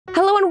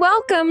and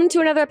welcome to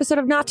another episode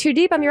of Not Too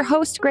Deep. I'm your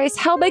host, Grace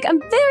Helbig. I'm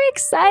very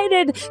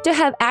excited to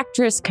have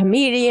actress,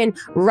 comedian,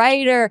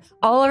 writer,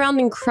 all-around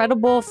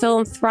incredible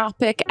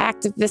philanthropic,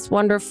 activist,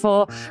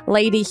 wonderful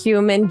lady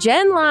human,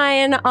 Jenn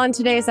Lyon on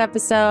today's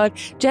episode.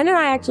 Jenn and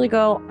I actually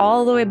go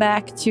all the way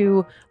back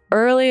to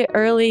early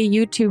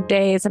YouTube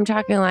days. I'm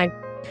talking like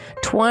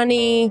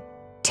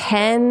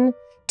 2010,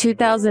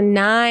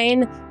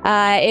 2009,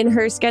 in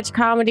her sketch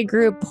comedy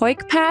group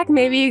POYKPAC.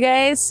 Maybe you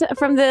guys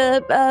from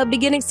the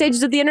beginning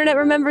stages of the internet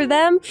remember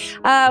them.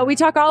 We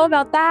talk all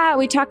about that.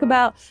 We talk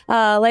about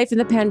life in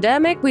the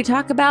pandemic. We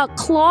talk about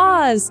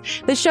Claws,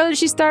 the show that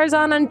she stars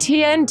on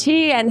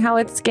TNT, and how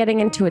it's getting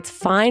into its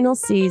final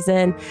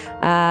season.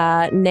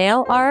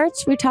 Nail art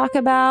we talk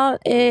about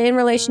in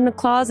relation to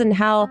Claws and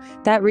how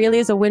that really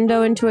is a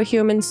window into a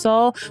human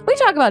soul. We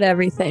talk about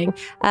everything.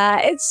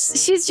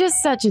 She's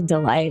just such a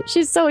delight.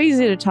 She's so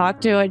easy to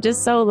talk to and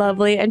just so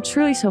lovely and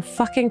truly so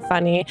fucking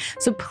funny.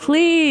 So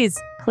please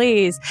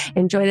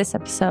enjoy this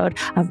episode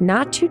of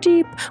Not Too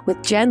Deep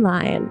with Jenn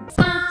Lyon.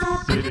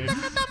 Not too deep,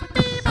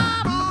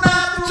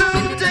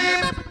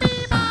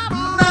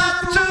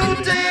 not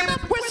too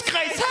deep with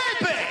Grace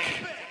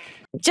Helbig.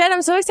 Jenn,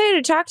 I'm so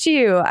excited to talk to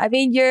you. I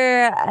mean,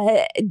 you're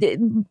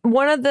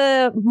one of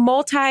the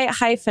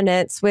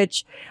multi-hyphenates,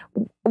 which,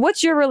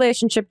 what's your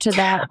relationship to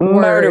that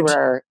Murderer,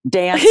 word?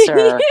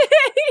 dancer,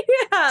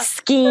 Yeah.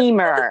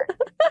 schemer,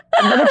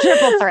 the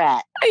triple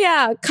threat.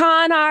 Yeah,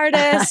 con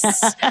artist,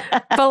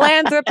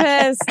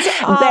 philanthropist,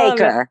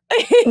 Baker.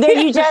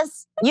 Then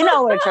you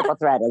know what a triple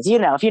threat is. You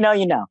know, if you know,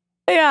 you know.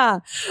 Yeah.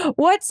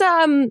 What's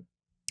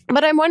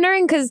but I'm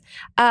wondering, because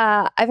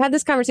I've had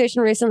this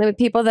conversation recently with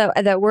people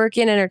that work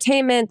in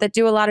entertainment, that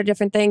do a lot of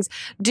different things.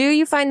 Do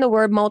you find the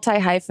word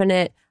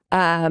multi-hyphenate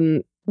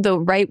the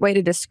right way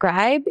to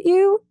describe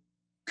you?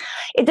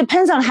 It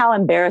depends on how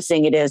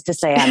embarrassing it is to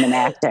say I'm an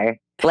actor.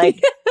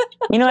 Like,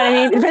 you know what I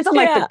mean? It depends on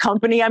like the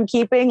company I'm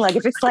keeping. Like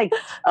if it's like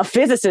a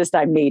physicist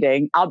I'm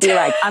meeting, I'll be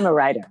like, I'm a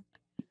writer.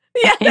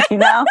 Yeah. You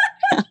know?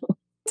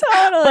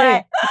 Totally.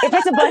 But if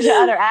it's a bunch of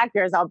other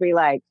actors, I'll be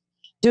like,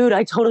 dude,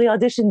 I totally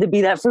auditioned to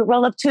be that fruit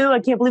roll up too. I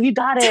can't believe you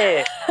got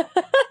it.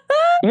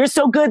 You're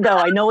so good though.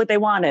 I know what they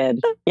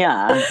wanted.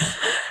 Yeah.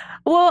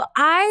 Well,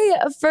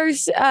 I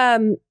first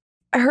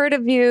heard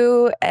of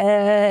you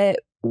in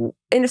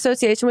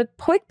association with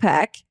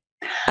POYKPAC.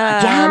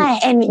 Yeah,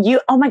 and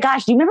oh my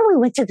gosh, do you remember we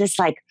went to this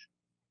like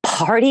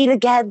party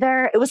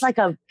together? It was like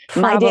a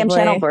My Damn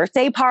Channel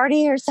birthday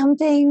party or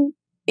something.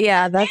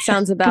 Yeah, that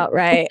sounds about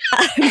right.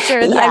 I'm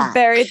sure I've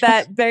buried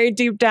that very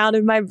deep down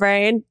in my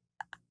brain.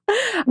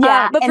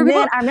 Yeah, but and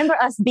then I remember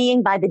us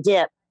being by the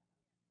Dip.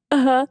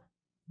 Uh-huh.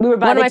 We were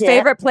by one the of my Dip,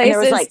 favorite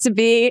places like, to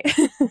be.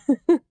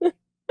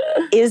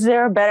 Is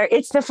there a better?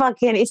 It's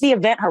the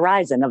event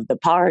horizon of the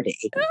party.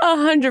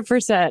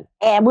 100%.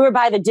 And we were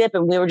by the Dip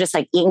and we were just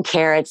like eating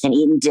carrots and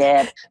eating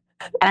dip.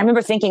 And I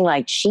remember thinking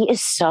like, she is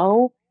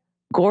so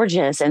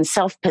gorgeous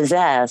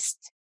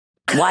self-possessed.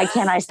 Why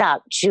can't I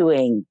stop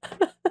chewing?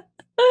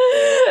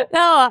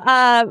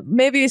 No,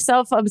 maybe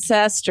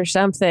self-obsessed or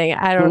something.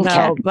 I don't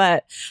know.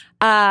 But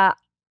I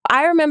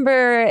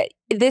remember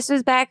this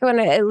was back when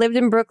I lived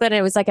in Brooklyn.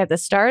 It was like at the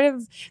start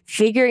of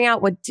figuring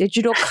out what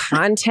digital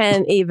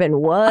content even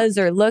was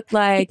or looked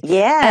like.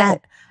 Yeah.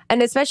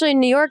 And especially in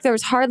New York, there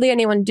was hardly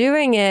anyone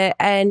doing it.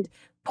 And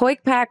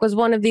POYKPAC was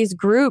one of these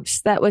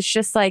groups that was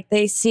just like,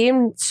 they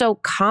seemed so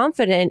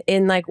confident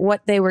in like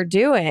what they were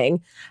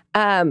doing.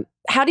 How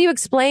do you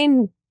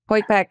explain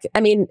POYKPAC? I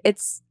mean,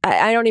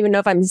 I don't even know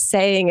if I'm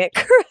saying it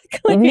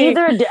correctly.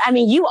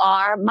 You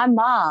are. My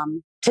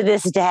mom to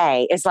this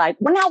day is like,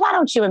 well, now why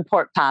don't you and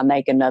Pork Pie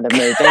make another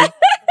movie?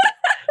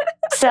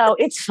 So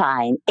it's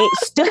fine.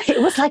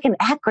 It was like an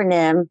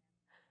acronym.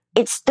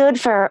 It stood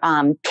for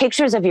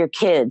pictures of your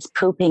kids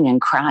pooping and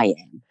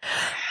crying.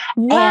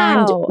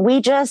 Wow. And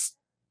we just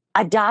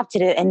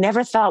adopted it and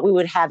never thought we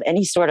would have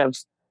any sort of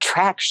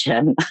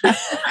traction.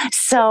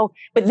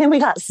 But then we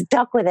got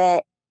stuck with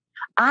it.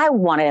 I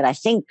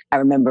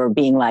remember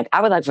being like,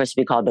 I would like for us to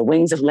be called the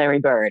Wings of Larry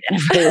Bird. And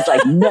everybody was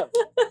like, no.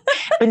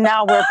 But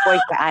now we're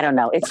I don't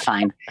know. It's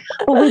fine.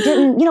 But we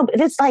didn't,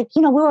 it's like,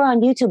 we were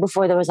on YouTube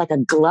before there was like a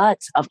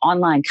glut of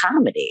online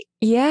comedy.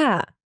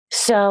 Yeah.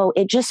 So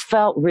it just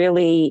felt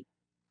we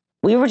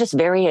were just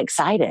very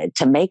excited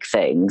to make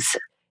things.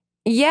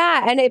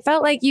 Yeah. And it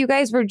felt like you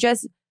guys were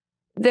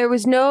there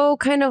was no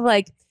kind of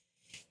like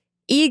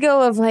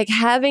ego of like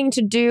having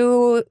to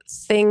do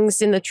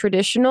things in the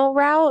traditional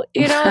route.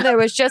 There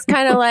was just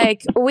kind of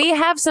like, we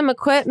have some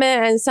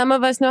equipment and some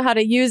of us know how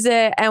to use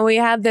it. And we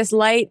have this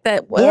light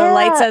that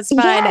lights us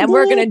fine and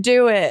we're going to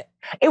do it.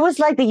 It was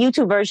like the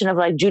YouTube version of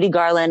like Judy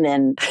Garland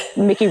and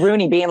Mickey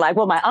Rooney being like,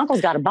 well, my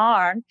uncle's got a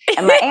barn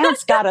and my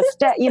aunt's got a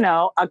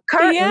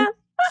curtain. Yeah.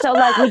 So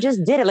like we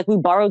just did it. Like we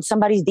borrowed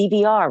somebody's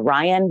DVR.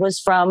 Ryan was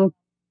from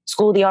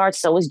School of the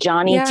Arts. So was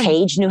Johnny. Yeah.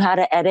 Tage knew how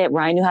to edit.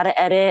 Ryan knew how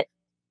to edit.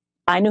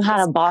 I knew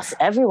how to boss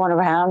everyone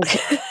around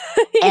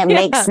and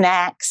make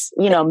snacks.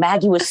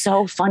 Maggie was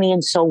so funny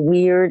and so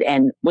weird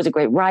and was a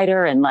great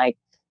writer. And like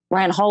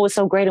Ryan Hall was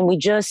so great. And we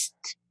just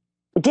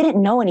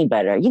didn't know any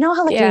better. You know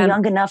how like you're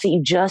young enough that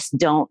you just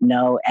don't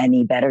know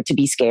any better to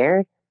be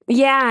scared?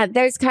 Yeah,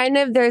 there's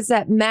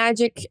that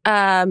magic,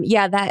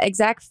 that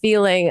exact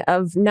feeling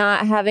of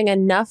not having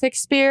enough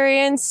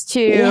experience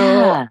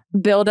to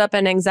build up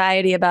an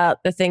anxiety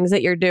about the things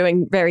that you're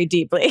doing very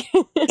deeply.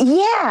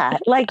 Yeah,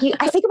 like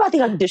I think about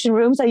the audition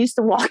rooms I used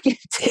to walk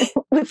into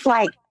with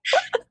like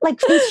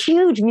these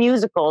huge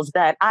musicals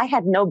that I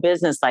had no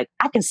business. Like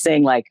I can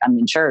sing like I'm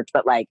in church,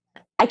 but like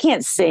I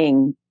can't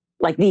sing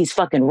like these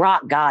fucking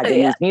rock gods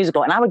in this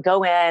musical. And I would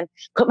go in,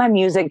 put my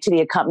music to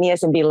the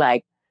accompanist and be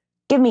like,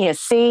 give me a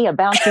C, a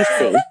bouncy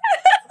C.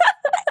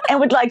 And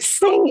would like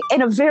sing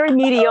in a very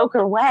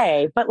mediocre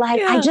way. But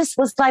like, I just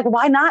was like,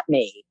 why not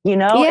me? You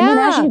know? Yeah. And then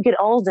as you get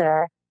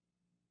older,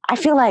 I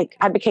feel like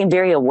I became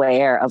very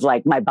aware of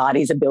like my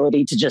body's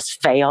ability to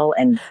just fail.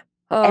 And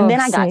then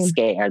I got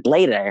scared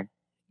later.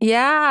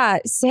 Yeah,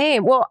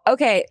 same. Well,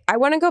 okay. I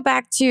want to go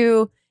back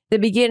to the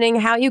beginning,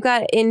 how you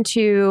got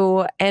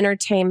into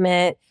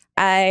entertainment.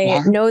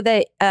 I know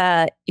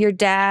that your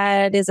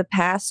dad is a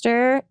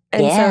pastor.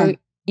 And so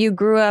you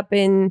grew up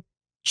in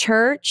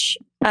church.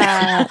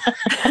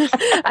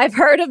 I've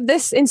heard of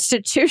this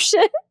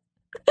institution.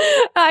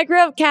 I grew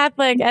up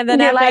Catholic, and then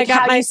after like I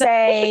got how you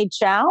say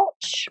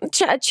church,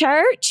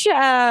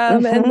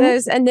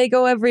 and they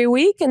go every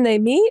week and they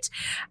meet.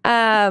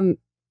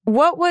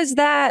 What was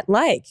that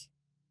like?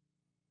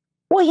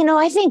 Well, you know,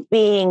 I think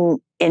being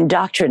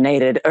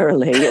indoctrinated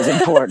early is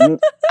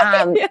important.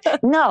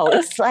 No,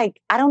 it's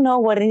like I don't know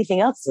what anything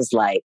else is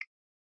like.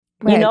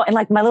 Right. You know, and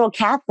like my little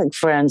Catholic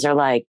friends are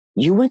like,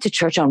 you went to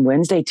church on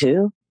Wednesday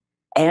too?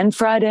 And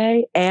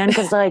Friday? And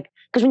because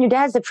when your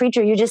dad's the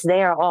preacher, you're just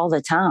there all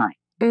the time.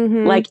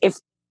 Mm-hmm. Like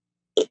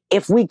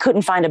if we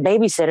couldn't find a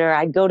babysitter,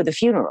 I'd go to the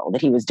funeral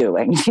that he was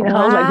doing. You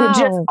know, like we're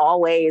just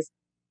always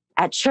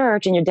at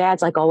church, and your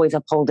dad's like always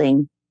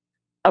upholding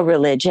a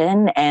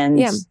religion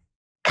and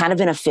kind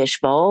of in a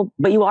fishbowl.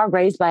 But you are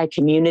raised by a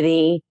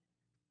community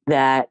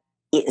that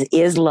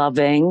is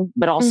loving,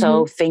 but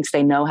also thinks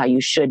they know how you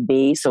should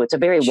be. So it's a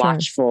very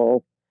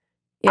watchful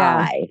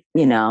eye,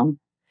 you know.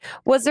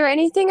 Was there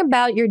anything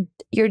about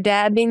your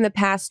dad being the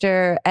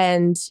pastor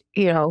and,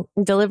 you know,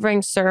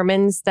 delivering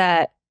sermons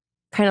that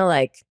kind of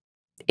like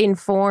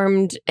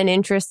informed an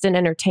interest in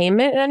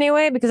entertainment in any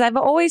way? Because I've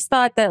always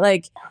thought that,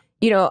 like,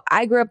 you know,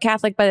 I grew up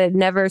Catholic, but it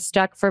never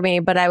stuck for me.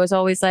 But I was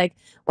always like,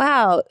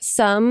 wow,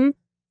 some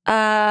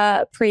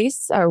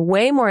priests are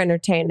way more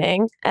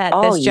entertaining at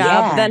this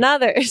job than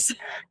others.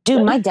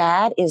 Dude, my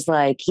dad is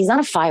like, he's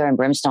not a fire and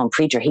brimstone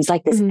preacher. He's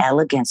like this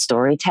elegant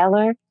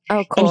storyteller.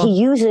 Oh, cool. And he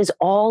uses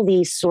all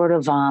these sort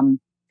of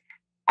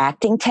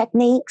acting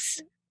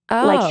techniques.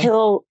 Like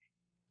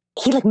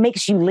he like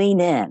makes you lean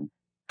in.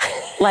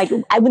 Like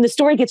when the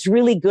story gets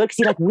really good, because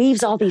he like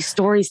weaves all these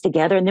stories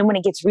together. And then when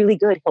it gets really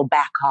good, he'll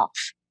back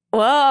off.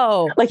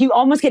 Whoa. Like you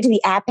almost get to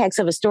the apex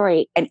of a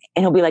story and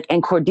he'll be like,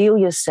 and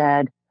Cordelia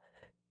said,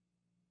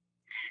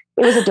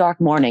 it was a dark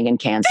morning in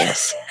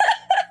Kansas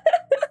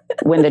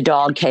when the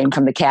dog came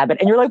from the cabin.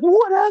 And you're like,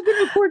 what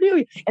happened to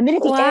Cordelia? And then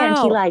at the end,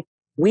 he like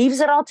weaves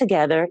it all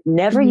together,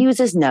 never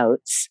uses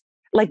notes.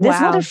 Like this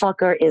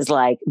motherfucker is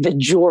like the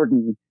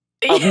Jordan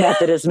of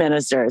Methodist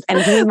ministers.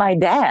 And he's my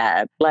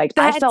dad. Like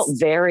I felt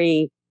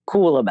very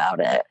cool about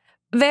it.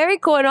 Very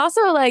cool. And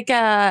also like,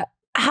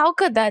 how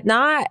could that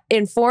not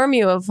inform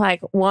you of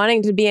like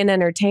wanting to be an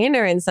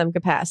entertainer in some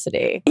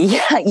capacity?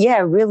 Yeah,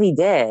 it really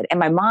did. And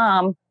my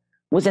mom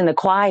was in the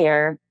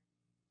choir.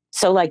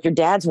 So like your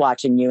dad's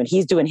watching you and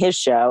he's doing his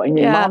show and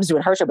your mom's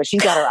doing her show, but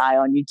she's got her eye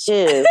on you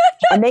too.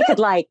 And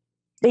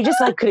they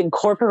just could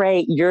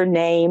incorporate your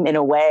name in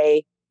a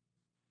way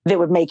that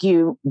would make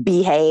you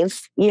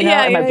behave, you know?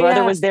 And my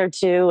brother was there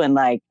too. And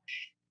like,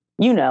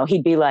 you know,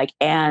 he'd be like,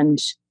 and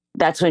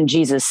that's when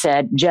Jesus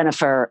said,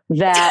 Jennifer,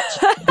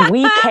 that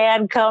we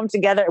can come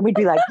together. And we'd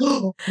be like,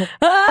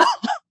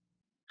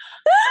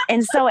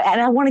 and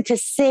I wanted to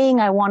sing.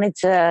 I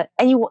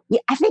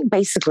think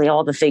basically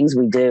all the things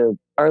we do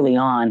early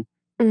on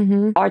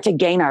are to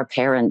gain our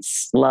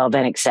parents' love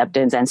and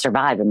acceptance and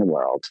survive in the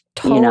world.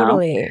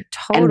 Totally. You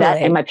know?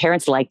 And my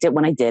parents liked it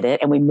when I did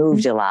it, and we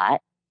moved a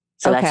lot.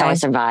 So that's how I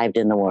survived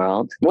in the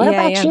world. What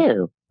about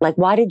you? Like,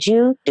 why did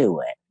you do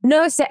it?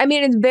 No, I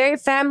mean, it's very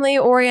family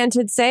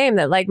oriented. Same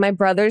that like my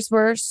brothers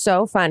were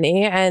so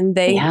funny and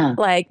they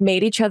like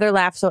made each other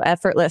laugh so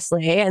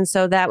effortlessly. And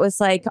so that was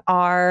like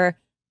our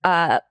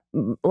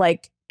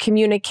like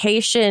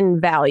communication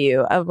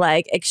value of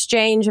like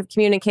exchange of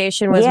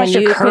communication was when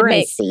you could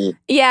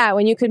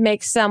when you could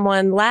make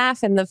someone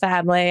laugh in the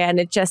family, and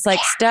it just like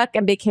stuck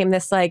and became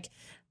this like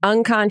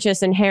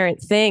unconscious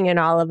inherent thing in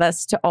all of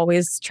us to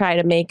always try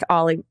to make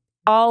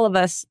all of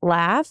us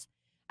laugh.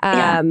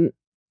 And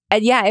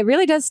it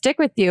really does stick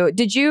with you.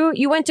 Did you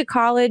went to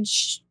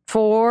college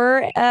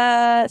for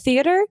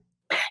theater?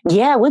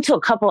 Yeah, I went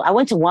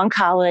to one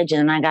college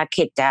and then I got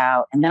kicked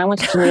out. And then I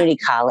went to community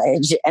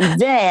college. And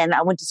then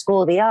I went to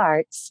School of the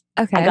Arts.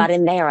 Okay. I got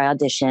in there, I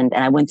auditioned,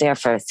 and I went there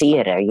for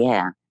theater.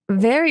 Yeah.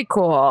 Very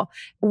cool.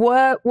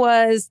 What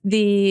was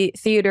the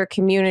theater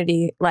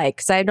community like?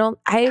 Because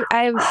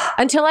I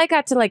until I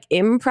got to like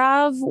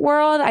improv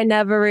world, I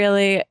never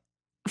really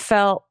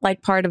felt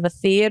like part of a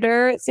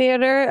theater.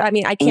 I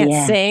mean, I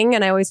can't sing,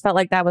 and I always felt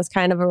like that was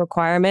kind of a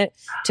requirement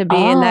to be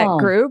in that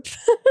group.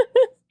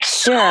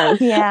 Sure.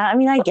 Yeah. I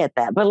mean, I get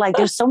that. But like,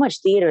 there's so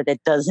much theater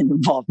that doesn't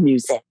involve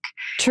music.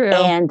 True.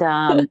 And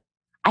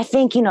I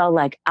think,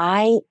 like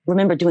I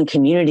remember doing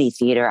community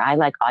theater. I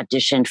like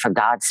auditioned for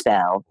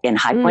Godspell in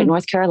High Point,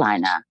 North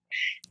Carolina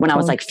when I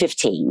was like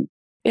 15.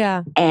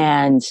 Yeah.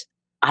 And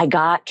I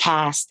got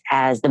cast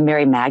as the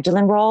Mary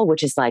Magdalene role,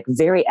 which is like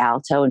very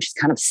alto and she's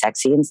kind of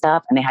sexy and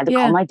stuff. And they had to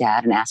call my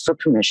dad and ask for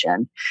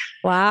permission.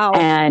 Wow.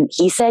 And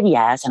he said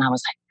yes. And I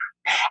was like,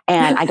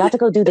 and I got to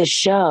go do this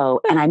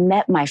show and I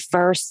met my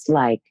first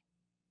like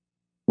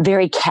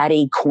very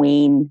catty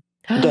queen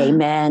gay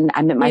men.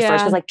 I met my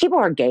first, because like people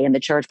are gay in the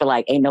church, but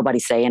like ain't nobody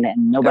saying it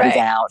and nobody's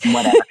out and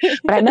whatever.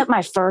 But I met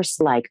my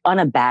first like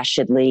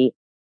unabashedly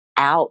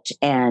out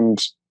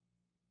and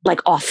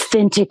like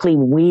authentically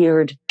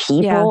weird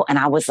people. Yeah. And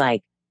I was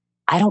like,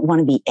 I don't want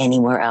to be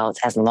anywhere else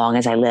as long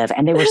as I live.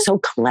 And they were so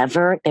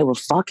clever. They were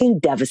fucking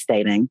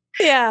devastating.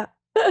 Yeah.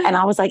 And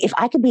I was like, if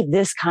I could be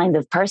this kind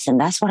of person,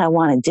 that's what I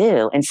want to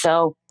do. And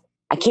so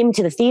I came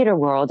into the theater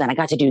world and I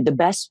got to do the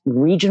best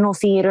regional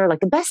theater,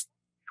 like the best.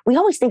 We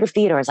always think of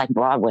theater as like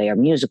Broadway or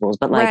musicals,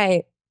 but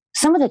like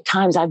some of the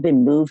times I've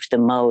been moved the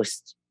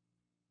most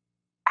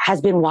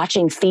has been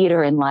watching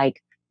theater in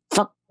like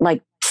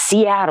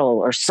Seattle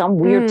or some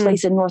weird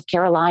place in North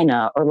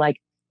Carolina or like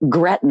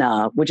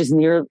Gretna, which is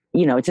near,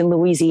 it's in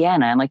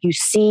Louisiana. And like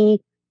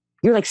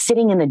you're like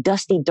sitting in a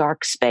dusty,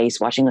 dark space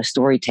watching a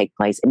story take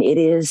place. And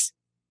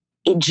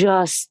it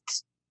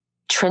just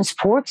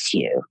transports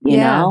you, you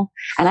know?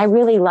 And I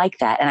really like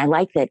that. And I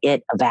like that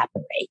it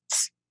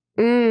evaporates.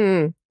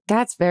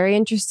 That's very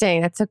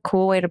interesting. That's a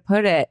cool way to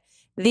put it.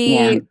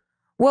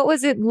 What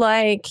was it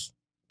like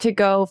to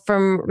go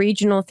from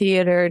regional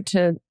theater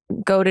to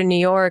go to New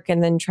York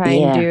and then try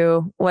and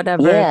do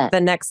whatever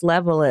the next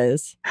level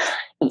is?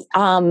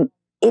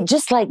 It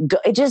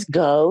just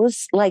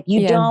goes like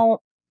you don't,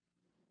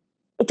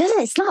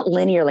 it's not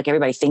linear like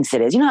everybody thinks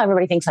it is. You know how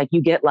everybody thinks like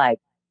you get like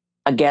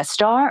a guest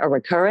star, a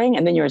recurring,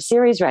 and then you're a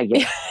series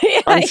regular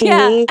on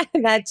TV.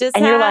 That just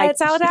that's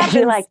how it happens.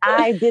 You're like,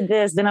 I did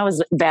this, then I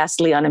was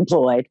vastly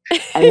unemployed,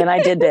 and then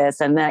I did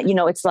this, and that.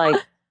 It's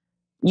like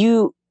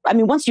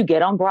once you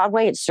get on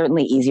Broadway, it's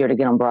certainly easier to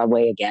get on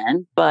Broadway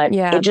again. But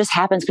it just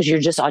happens because you're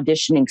just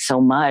auditioning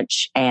so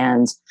much.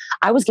 And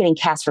I was getting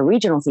cast for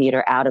regional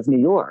theater out of New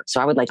York,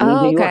 so I would like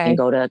leave New York and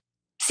go to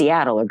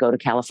Seattle or go to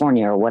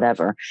California or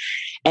whatever,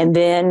 and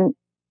then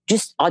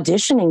just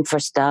auditioning for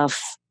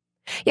stuff.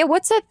 Yeah,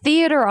 what's a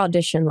theater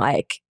audition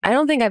like? I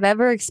don't think I've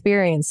ever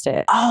experienced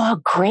it. Oh,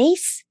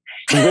 Grace,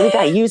 you really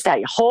got to use that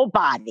whole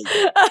body.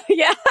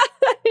 Yeah.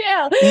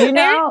 I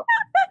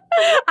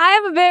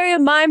have a very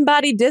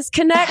mind-body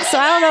disconnect, so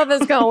I don't know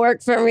if it's going to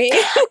work for me.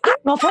 I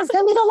don't know if it's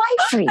going to be the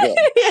life for you.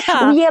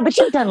 Yeah, but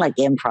you've done like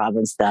improv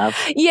and stuff.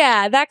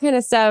 Yeah, that kind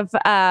of stuff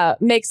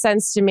makes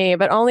sense to me,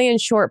 but only in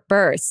short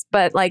bursts.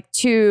 But like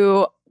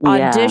to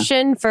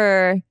audition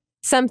for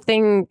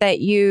something that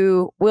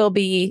you will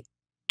be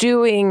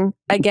doing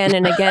again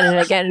and again and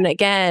again and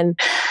again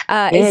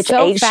is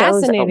so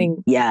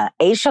fascinating.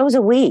 8 shows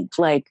a week.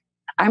 Like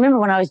I remember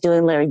when I was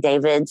doing Larry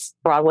David's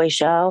Broadway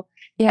show,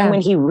 and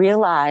when he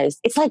realized,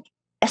 it's like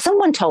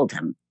someone told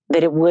him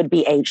that it would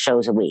be 8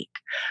 shows a week,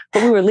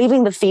 but we were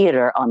leaving the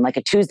theater on like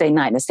a Tuesday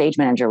night, and the stage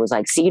manager was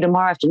like, "See you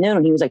tomorrow afternoon,"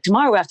 and he was like,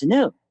 "Tomorrow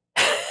afternoon."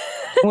 And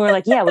we were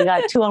like, "Yeah, we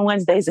got 2 on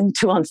Wednesdays and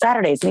 2 on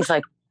Saturdays," and he's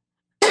like,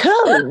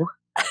 2?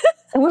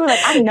 And we were like,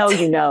 I know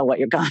you know what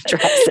your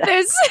contract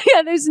says.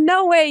 There's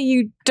no way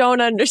you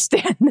don't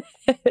understand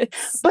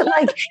this. But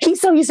like, he's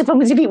so used to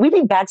filming TV. We'd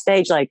be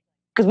backstage, like,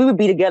 because we would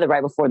be together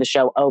right before the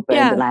show opened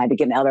and I had to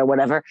get an elevator or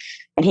whatever.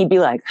 And he'd be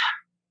like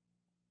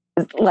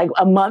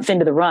a month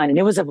into the run. And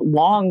it was a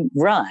long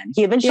run.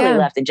 He eventually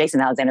left and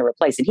Jason Alexander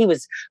replaced it. He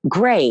was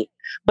great.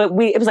 But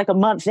it was like a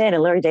month in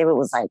and Larry David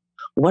was like,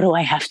 what do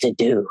I have to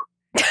do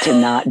to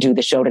not do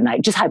the show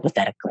tonight? Just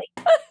hypothetically.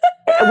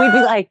 And we'd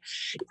be like,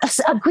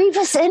 a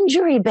grievous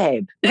injury,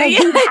 babe. Like,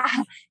 you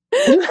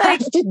have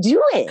to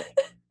do it.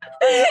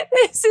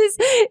 This is,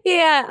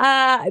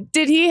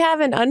 did he have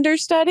an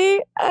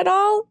understudy at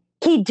all?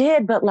 He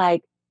did, but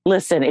like,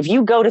 listen, if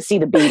you go to see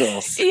the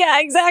Beatles. Yeah,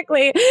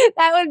 exactly.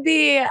 That would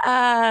be,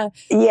 I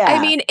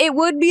mean, it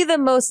would be the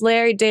most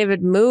Larry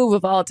David move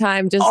of all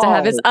time just to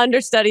have his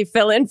understudy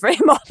fill in for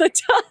him all the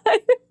time.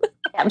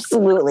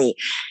 Absolutely.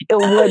 It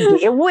would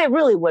be. It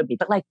really would be.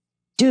 But like,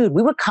 dude,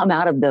 we would come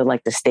out of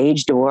the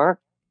stage door.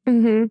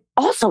 Mm-hmm.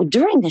 Also,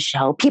 during the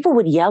show, people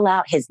would yell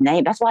out his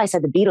name. That's why I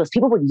said the Beatles.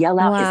 People would yell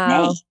out his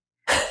name.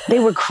 They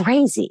were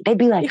crazy. They'd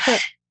be like,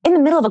 in the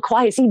middle of a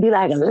quiet scene, be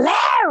like,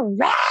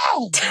 Larry!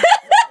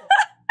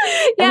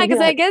 Yeah, because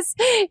I guess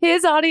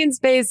his audience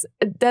base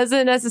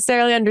doesn't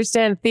necessarily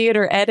understand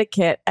theater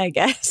etiquette, I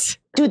guess.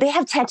 Dude, they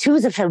have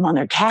tattoos of him on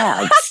their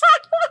calves.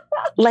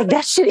 Like,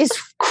 that shit is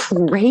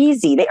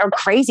crazy. They are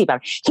crazy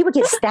about it. He would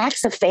get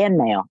stacks of fan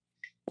mail.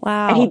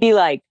 Wow. And he'd be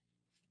like,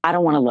 I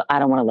don't want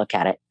to look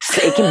at it.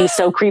 It can be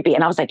so creepy.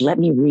 And I was like, let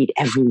me read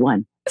every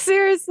one.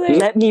 Seriously.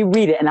 Let me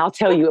read it. And I'll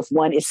tell you if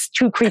one is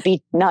too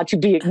creepy not to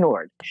be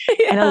ignored.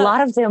 Yeah. And a lot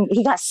of them,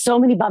 he got so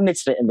many bar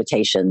mitzvah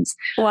invitations.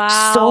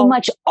 Wow. So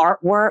much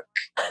artwork,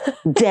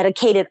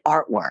 dedicated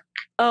artwork.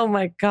 Oh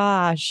my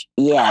gosh.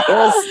 Yeah,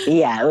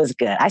 it was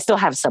good. I still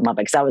have some of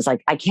it because I was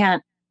like,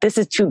 this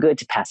is too good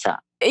to pass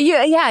up.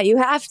 Yeah, you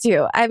have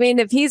to. I mean,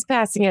 if he's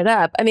passing it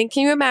up, I mean,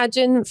 can you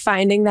imagine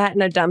finding that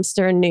in a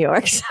dumpster in New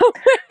York somewhere?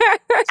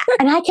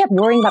 And I kept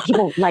worrying about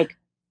people like,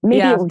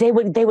 maybe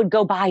they would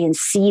go by and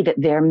see that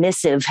their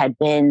missive had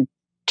been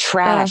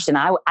trashed. And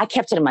I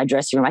kept it in my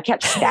dressing room. I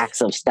kept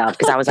stacks of stuff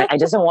because I was like, I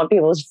just don't want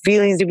people's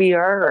feelings to be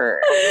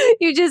hurt.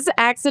 You just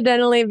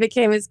accidentally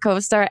became his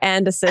co-star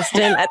and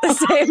assistant at the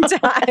same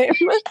time.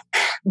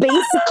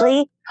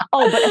 Basically.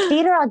 Oh, but a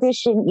theater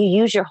audition,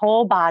 you use your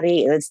whole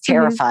body. And it's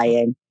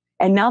terrifying.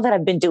 Mm-hmm. And now that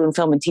I've been doing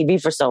film and TV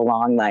for so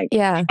long,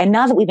 and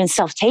now that we've been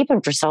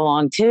self-taping for so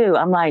long too,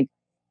 I'm like,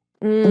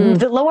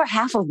 the lower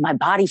half of my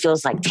body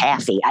feels like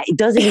taffy. It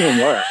doesn't even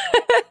work.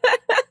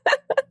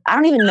 I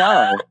don't even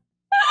know.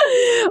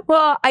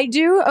 Well, I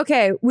do.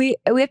 Okay, we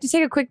have to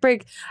take a quick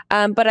break,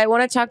 but I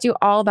want to talk to you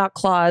all about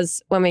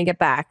claws when we get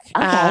back,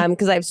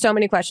 because I have so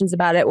many questions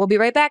about it. We'll be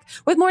right back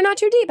with more Not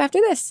Too Deep after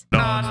this.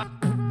 Not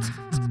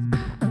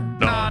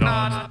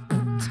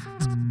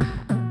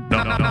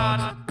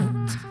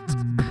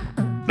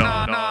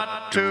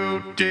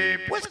Too Deep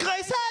with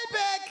Grace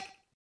Helbig.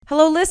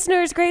 Hello,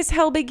 listeners. Grace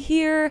Helbig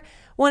here,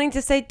 wanting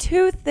to say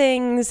two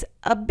things.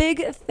 A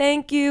big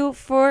thank you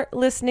for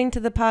listening to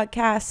the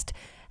podcast.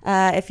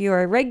 If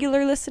you're a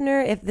regular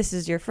listener, if this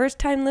is your first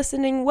time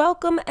listening,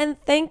 welcome and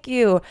thank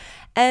you.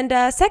 And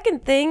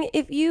second thing,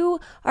 if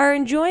you are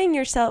enjoying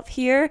yourself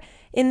here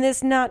in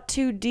this not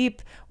too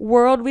deep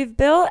world we've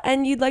built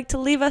and you'd like to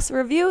leave us a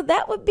review,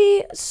 that would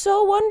be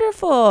so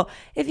wonderful.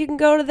 If you can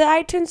go to the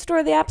iTunes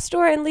store, the App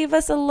Store, and leave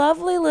us a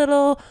lovely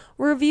little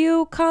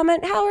review,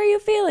 comment. How are you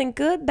feeling?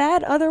 Good,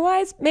 bad,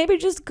 otherwise? Maybe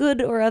just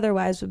good or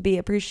otherwise would be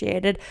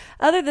appreciated.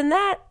 Other than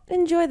that,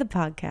 enjoy the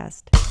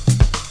podcast.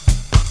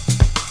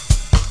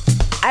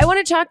 I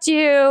want to talk to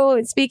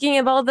you, speaking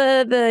of all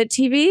the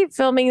TV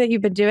filming that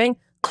you've been doing,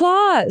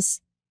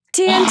 Claws,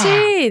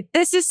 TNT. Yeah.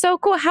 This is so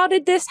cool. How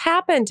did this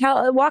happen?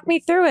 Walk me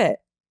through it.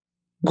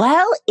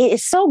 Well, it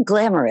is so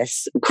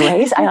glamorous,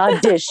 Grace. I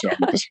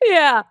auditioned.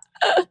 Yeah.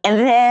 And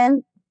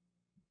then,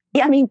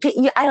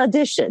 I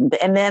auditioned.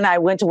 And then I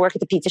went to work at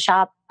the pizza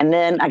shop. And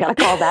then I got a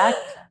call back.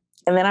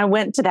 And then I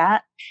went to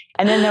that.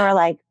 And then they were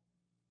like,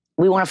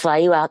 we want to fly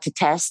you out to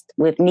test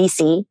with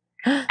Niecy.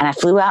 And I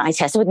flew out and I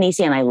tested with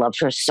Niecy and I loved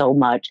her so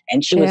much.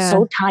 And she was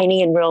so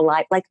tiny in real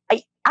life. Like,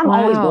 I'm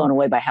always blown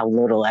away by how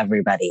little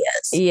everybody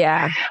is.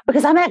 Yeah.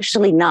 Because I'm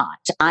actually not.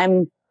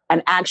 I'm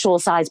an actual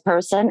size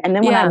person. And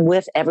then when I'm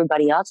with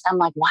everybody else, I'm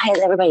like, why is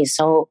everybody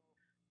so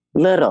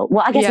little?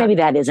 Well, I guess maybe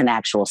that is an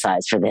actual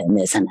size for them,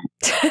 isn't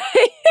it?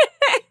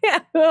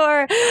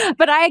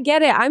 But I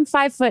get it. I'm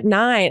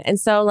 5'9", and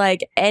so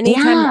like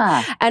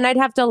anytime, and I'd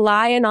have to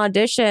lie in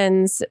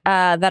auditions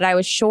that I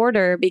was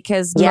shorter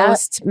because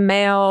most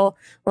male,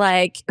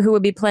 like who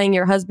would be playing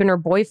your husband or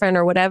boyfriend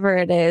or whatever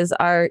it is,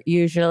 are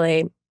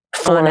usually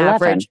on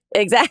average.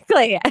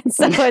 Exactly. And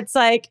so it's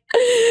like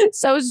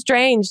so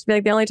strange to be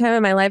like the only time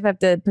in my life I have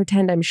to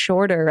pretend I'm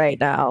shorter right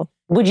now.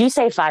 Would you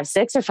say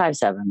 5'6" or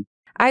 5'7"?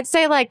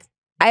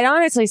 I'd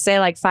honestly say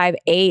like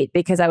 5'8"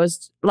 because I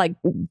was like,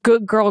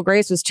 good girl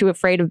Grace was too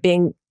afraid of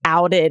being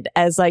outed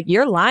as like,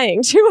 you're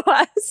lying to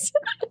us.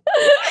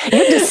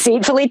 You're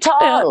deceitfully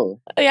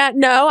tall. Yeah,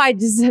 no,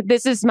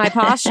 this is my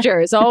posture.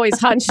 It's always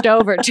hunched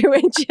over 2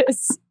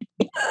 inches.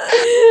 Yeah,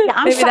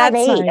 I'm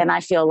 5'8" and I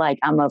feel like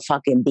I'm a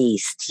fucking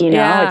beast. You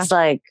know, it's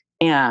like,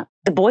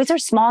 the boys are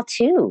small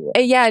too.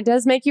 Yeah, it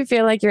does make you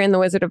feel like you're in The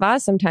Wizard of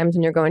Oz sometimes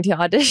when you're going to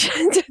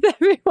auditions with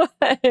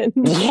everyone.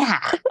 Yeah.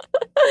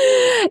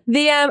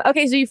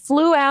 Okay, so you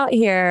flew out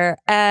here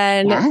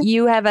and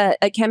you have a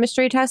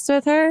chemistry test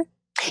with her?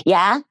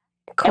 Yeah.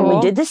 Cool. And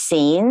we did the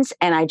scenes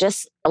and I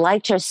just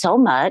liked her so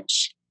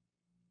much.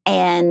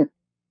 And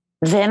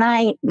then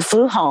I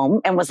flew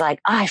home and was like,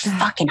 I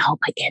fucking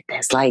hope I get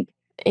this. Like,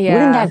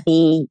 wouldn't that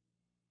be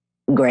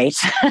great?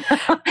 So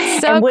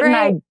and wouldn't great.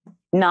 I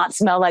not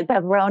smell like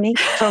pepperoni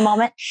for a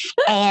moment?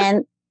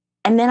 And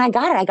then I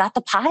got it. I got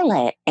the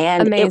pilot,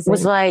 and it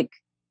was like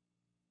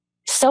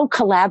so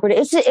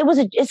collaborative.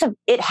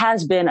 It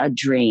has been a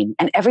dream,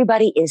 and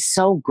everybody is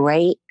so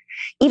great.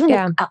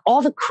 Even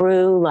all the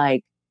crew,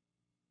 like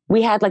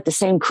we had like the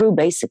same crew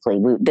basically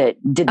that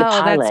did the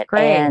pilot, that's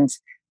great. And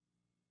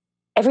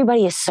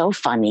everybody is so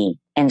funny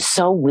and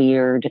so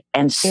weird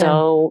and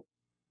so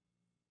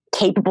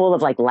capable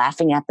of like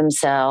laughing at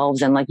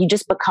themselves, and like you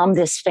just become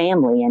this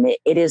family. And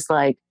it is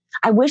like,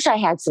 I wish I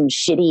had some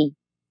shitty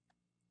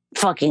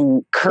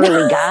fucking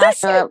curly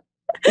gossip,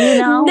 you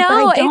know, no, but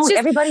I don't. it's just,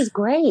 everybody's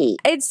great.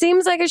 It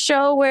seems like a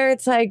show where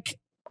it's like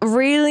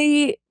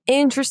really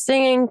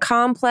interesting,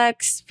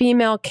 complex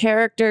female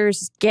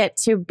characters get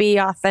to be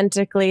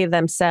authentically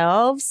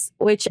themselves,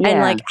 and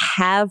like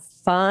have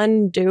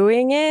fun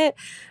doing it.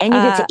 And you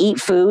get to eat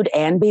food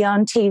and be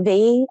on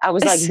TV. I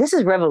was like, this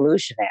is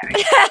revolutionary.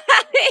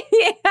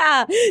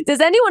 Yeah. Does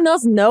anyone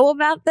else know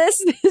about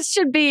this? This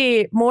should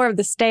be more of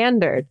the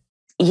standard.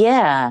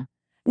 Yeah.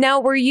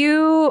 Now,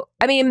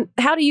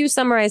 how do you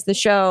summarize the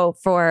show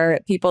for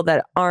people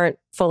that aren't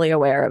fully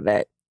aware of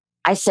it?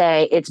 I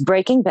say it's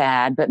Breaking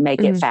Bad, but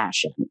make it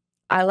fashion.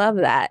 I love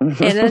that.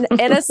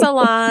 In a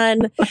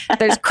salon,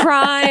 there's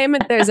crime,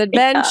 there's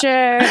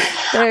adventure,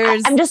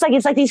 I'm just like,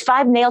 it's like these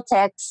 5 nail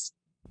techs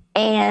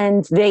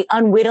and they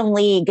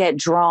unwittingly get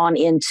drawn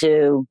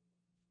into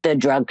the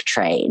drug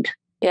trade.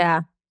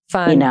 Yeah.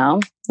 Fun. You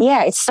know?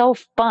 Yeah, it's so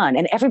fun.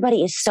 And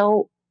everybody is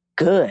so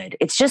good.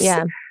 It's just,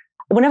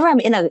 whenever I'm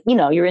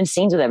you're in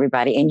scenes with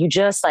everybody and you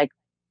just like,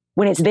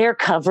 when it's their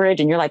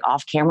coverage and you're like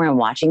off camera and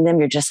watching them,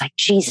 you're just like,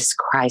 Jesus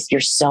Christ, you're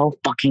so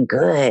fucking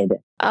good.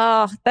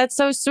 Oh, that's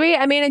so sweet.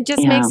 I mean, it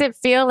just makes it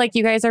feel like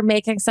you guys are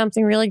making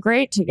something really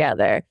great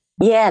together.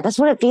 Yeah, that's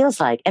what it feels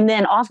like. And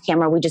then off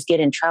camera, we just get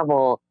in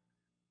trouble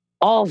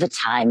all the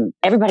time.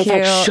 Everybody's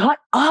like, shut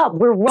up,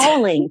 we're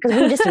rolling. Because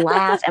we just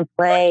laugh and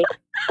play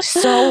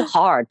so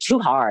hard, too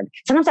hard.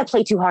 Sometimes I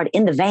play too hard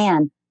in the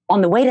van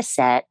on the way to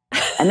set.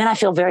 And then I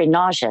feel very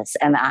nauseous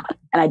and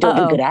I don't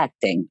do good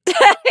acting.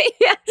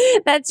 Yeah,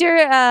 that's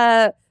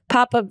your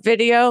pop-up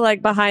video,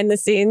 like behind the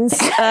scenes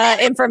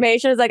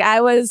information. Is like,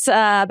 I was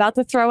about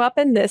to throw up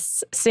in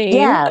this scene.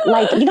 Yeah,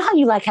 like, you know how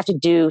you like have to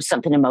do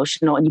something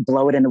emotional and you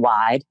blow it in the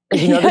wide?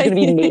 Because you know there's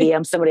going to be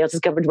medium, somebody else's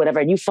coverage, whatever,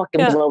 and you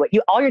fucking blow it.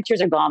 All your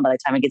tears are gone by the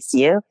time it gets to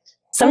you.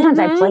 Sometimes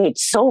I play it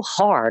so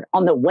hard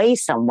on the way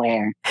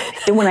somewhere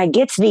that when I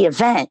get to the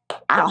event,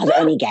 I don't have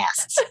any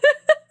gas.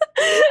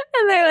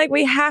 And they're like,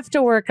 we have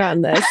to work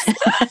on this.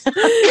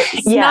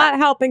 It's not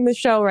helping the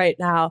show right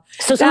now.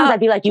 So sometimes I'd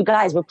be like, you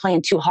guys, we're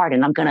playing too hard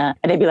and and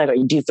they'd be like,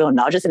 do you feel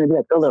nauseous? And I'd be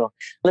like, a little,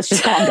 let's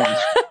just calm down.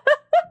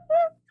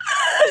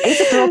 I used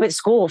to throw up at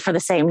school for the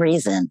same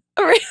reason.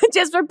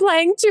 Just for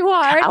playing too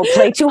hard. I'll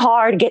play too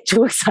hard, get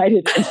too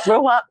excited and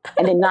throw up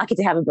and then not get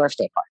to have a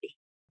birthday party.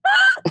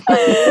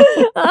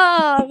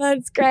 Oh,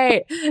 that's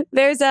great.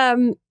 There's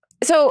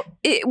so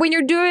when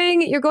you're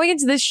going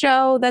into this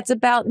show that's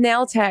about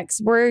nail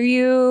techs, were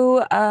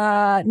you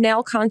a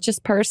nail conscious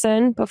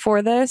person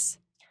before this?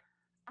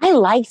 I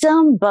liked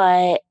them,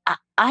 but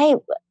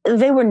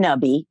they were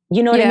nubby.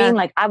 You know what I mean?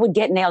 Like I would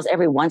get nails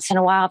every once in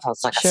a while if it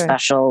was like a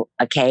special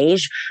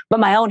occasion, but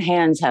my own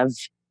hands have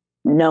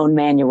known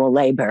manual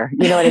labor.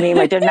 You know what I mean?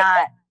 Like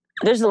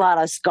there's a lot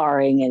of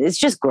scarring and it's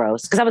just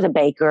gross because I was a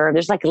baker.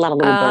 There's like a lot of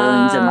little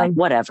burns and like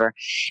whatever.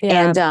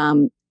 Yeah.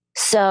 And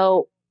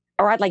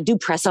or I'd like do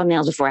press on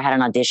nails before I had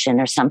an audition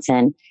or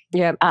something.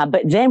 Yeah.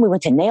 But then we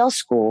went to nail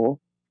school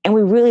and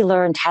we really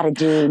learned how to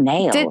do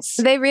nails.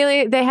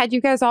 They had you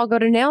guys all go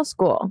to nail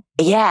school?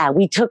 Yeah.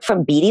 We took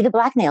from Beatty, the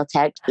black nail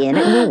tech in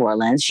New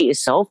Orleans. She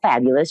is so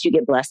fabulous. You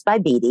get blessed by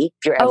Beatty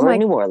if you're ever in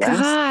New Orleans.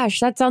 Gosh,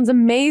 that sounds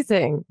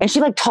amazing. And she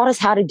like taught us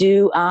how to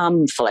do,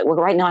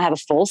 right now I have a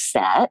full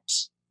set.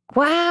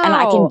 Wow. And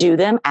I can do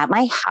them at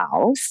my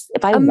house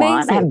if I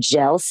want. I have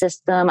gel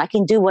system. I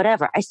can do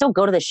whatever. I still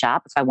go to the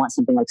shop if I want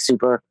something like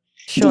super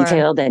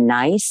detailed and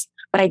nice.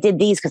 But I did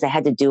these because I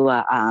had to do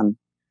a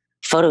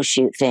photo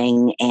shoot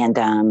thing. And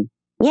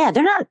they're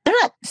not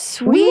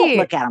sweet. We won't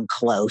look at them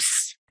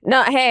close.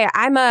 No, hey,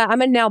 I'm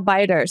a nail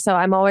biter, so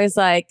I'm always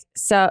like,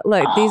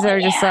 look, these are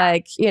just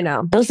like,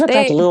 those look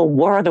like little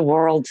War of the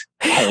World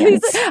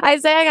hands. I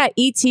say I got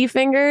ET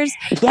fingers.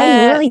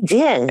 Yeah, you really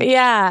did.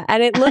 Yeah,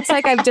 and it looks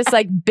like I've just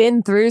like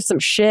been through some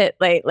shit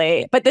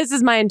lately. But this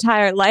is my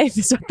entire life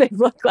is what they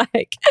look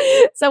like.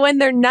 So when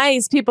they're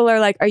nice, people are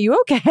like, "Are you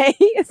okay?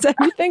 Is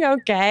everything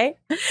okay?"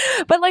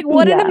 But like,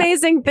 what an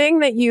amazing thing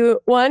that you,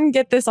 one,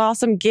 get this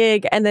awesome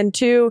gig, and then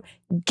two,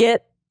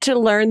 get to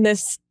learn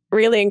this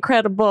really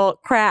incredible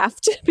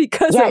craft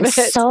because of it.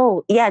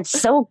 It's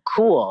so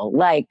cool.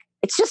 Like,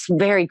 it's just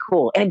very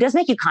cool. And it does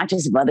make you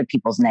conscious of other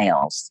people's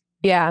nails.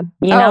 Yeah.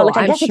 You know, like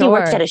I guess if you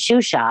worked at a shoe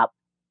shop,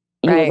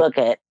 you would look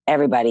at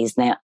everybody's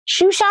nail.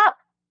 Shoe shop?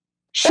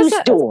 Shoe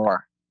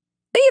store?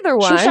 Either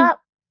one. Shoe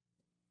shop?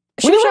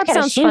 Shoe shop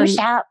sounds fun.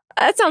 Shop,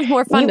 that sounds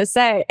more fun to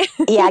say.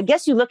 Yeah, I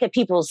guess you look at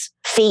people's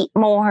feet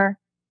more.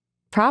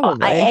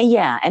 Probably.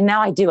 And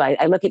now I do.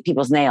 I look at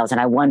people's nails and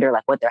I wonder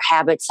like what their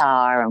habits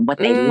are and what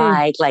they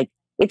like. Like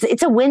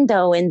it's a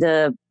window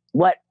into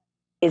what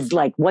is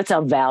like, what's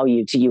of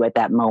value to you at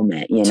that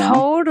moment, you know?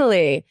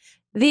 Totally.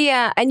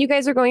 And you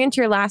guys are going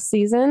into your last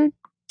season?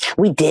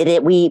 We did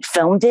it. We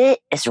filmed it.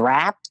 It's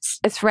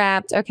wrapped.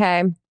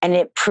 Okay. And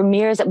it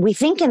premieres, we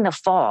think in the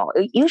fall.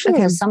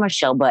 Usually it's a summer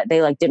show, but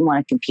they like didn't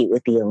want to compete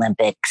with the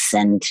Olympics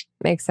and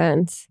makes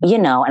sense.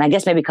 And I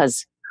guess maybe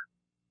because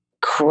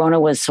Corona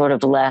was sort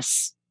of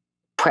less,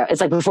 it's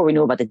like before we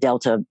knew about the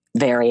Delta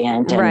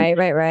variant. And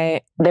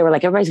right. They were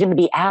like, everybody's going to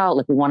be out.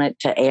 Like we want it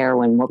to air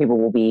when more people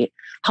will be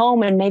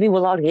home and maybe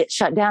we'll all get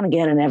shut down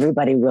again and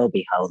everybody will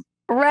be home.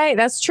 Right,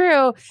 that's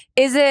true.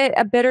 Is it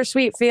a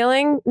bittersweet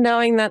feeling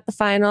knowing that the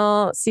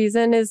final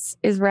season is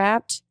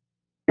wrapped?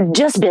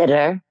 Just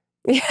bitter.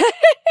 It'll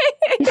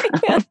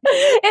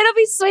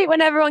be sweet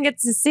when everyone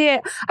gets to see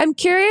it. I'm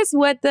curious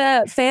what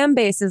the fan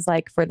base is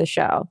like for the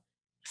show.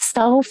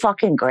 So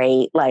fucking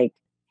great. Like,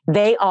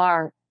 they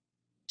are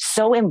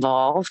so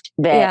involved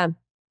that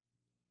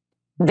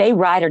they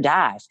ride or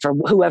die for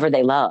whoever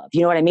they love.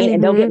 You know what I mean?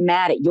 And they'll get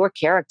mad at your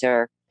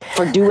character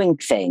for doing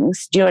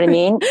things. Do you know what I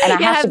mean? And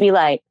I have to be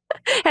like,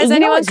 has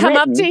anyone come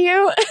up to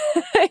you?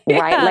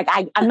 Right? Like,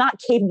 I'm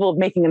not capable of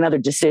making another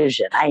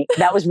decision.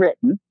 That was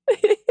written.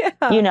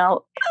 You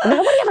know,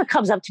 nobody ever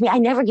comes up to me. I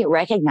never get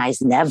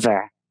recognized.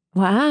 Never.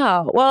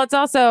 Wow. Well, it's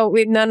also,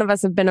 none of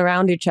us have been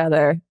around each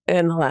other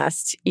in the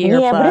last year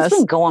plus. But it's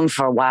been going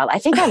for a while. I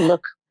think I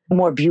look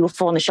more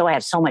beautiful in the show. I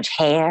have so much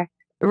hair.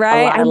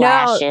 Right. A lot of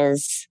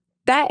lashes.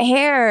 That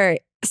hair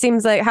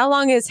seems like, how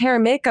long is hair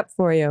and makeup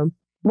for you?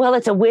 Well,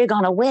 it's a wig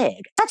on a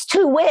wig. That's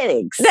 2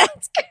 wigs.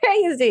 That's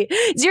crazy.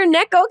 Is your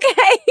neck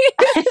okay?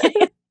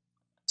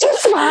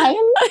 It's fine.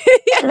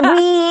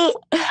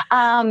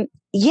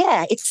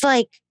 It's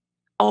like,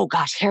 oh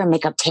gosh, hair and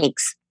makeup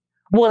takes,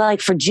 well,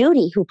 like for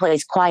Judy, who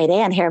plays Quiet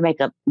Anne, hair and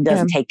makeup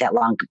doesn't take that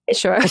long.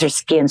 Sure. Because her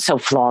skin's so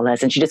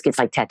flawless and she just gets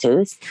like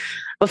tattoos.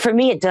 But for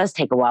me, it does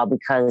take a while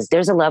because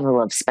there's a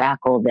level of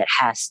spackle that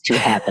has to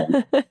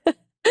happen.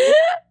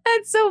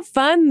 That's so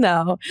fun,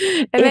 though.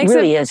 It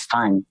really is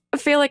fun.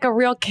 Feel like a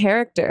real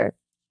character.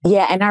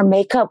 Yeah, and our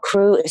makeup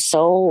crew is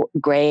so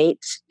great,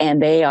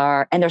 and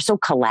they're so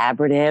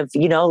collaborative.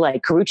 You know,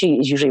 like Karuchi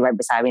is usually right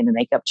beside me in the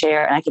makeup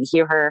chair, and I can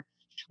hear her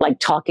like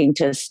talking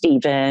to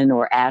Steven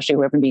or Ashley,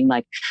 whoever, being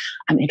like,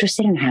 "I'm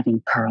interested in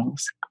having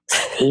pearls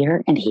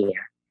here and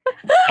here,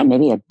 and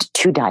maybe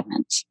 2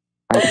 diamonds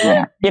right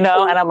there." You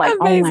know, and I'm like,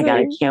 Amazing. "Oh my God,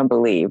 I can't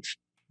believe."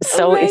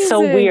 So It's so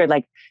weird.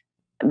 Like,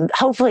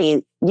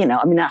 hopefully, you know,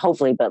 I mean, not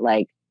hopefully, but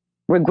like,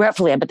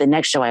 regretfully, I bet the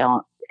next show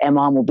I'm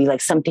on will be like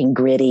something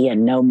gritty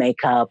and no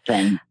makeup,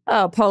 and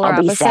polar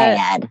I'll be opposite.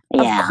 sad.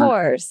 Yeah, of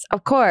course.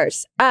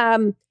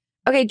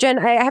 Okay, Jen,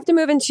 I have to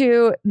move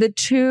into the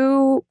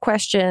 2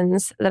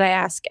 questions that I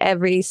ask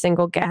every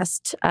single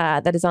guest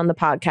that is on the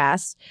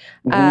podcast.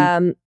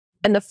 And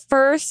the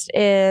first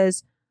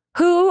is,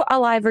 who,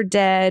 alive or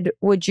dead,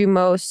 would you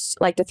most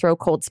like to throw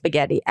cold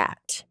spaghetti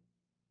at?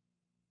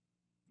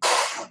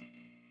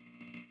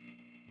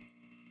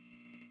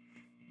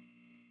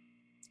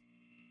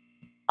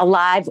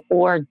 alive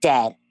or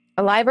dead.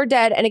 Alive or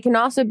dead. And it can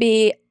also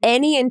be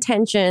any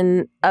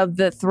intention of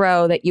the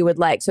throw that you would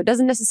like. So it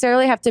doesn't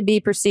necessarily have to be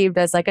perceived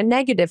as like a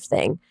negative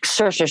thing.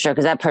 Sure.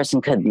 Because that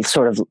person could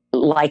sort of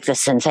like the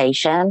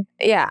sensation.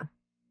 Yeah.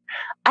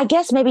 I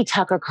guess maybe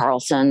Tucker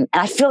Carlson.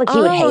 And I feel like he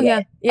would hate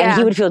it. Yeah. And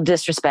he would feel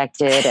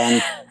disrespected.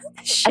 And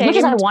as much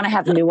as I want to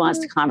have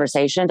nuanced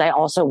conversations, I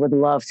also would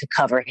love to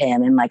cover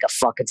him in like a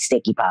fucking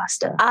sticky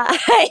pasta.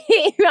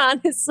 I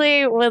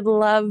honestly would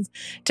love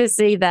to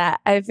see that.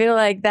 I feel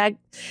like that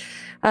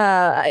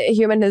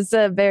human is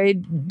a very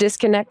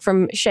disconnect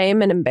from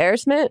shame and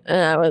embarrassment.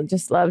 And I would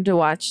just love to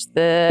watch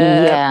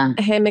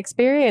him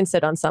experience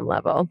it on some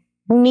level.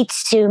 Me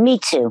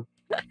too.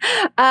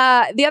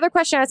 The other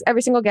question I ask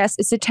every single guest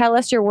is to tell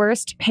us your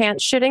worst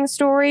pants shitting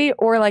story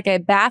or like a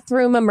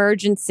bathroom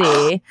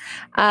emergency.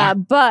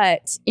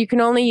 But you can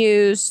only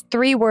use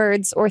 3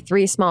 words or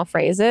 3 small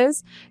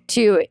phrases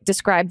to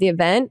describe the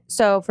event.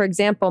 So, for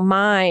example,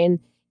 mine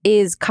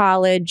is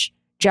college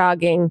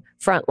jogging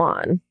front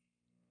lawn.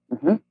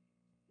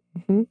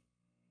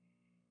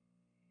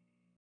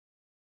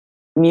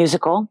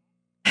 Musical.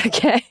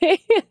 Okay.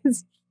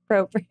 It's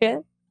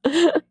appropriate.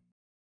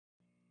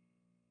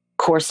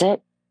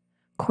 Corset.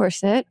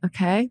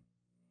 Okay.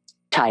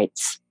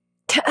 Tights.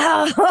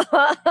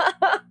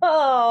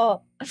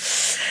 Oh.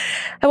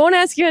 I won't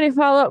ask you any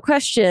follow-up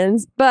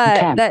questions,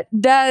 but that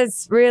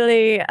does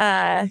really,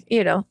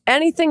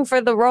 anything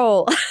for the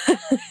role.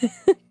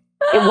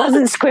 It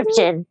wasn't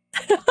scripted.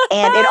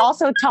 And it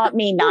also taught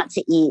me not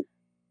to eat.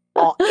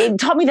 It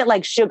taught me that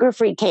like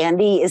sugar-free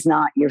candy is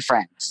not your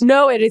friend.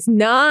 No, it is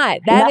not.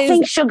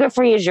 Nothing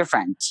sugar-free is your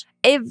friend.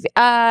 If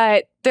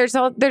there's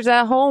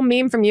a whole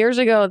meme from years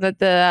ago that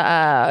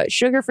the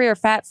sugar-free or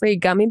fat-free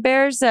gummy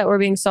bears that were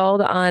being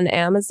sold on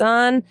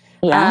Amazon,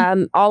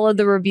 all of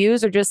the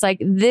reviews are just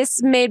like,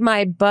 this made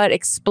my butt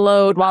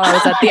explode while I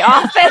was at the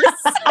office.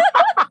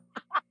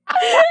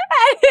 And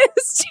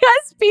it's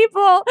just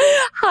people,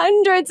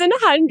 hundreds and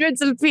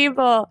hundreds of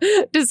people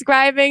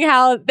describing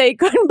how they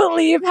couldn't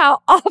believe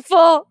how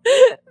awful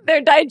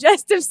their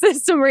digestive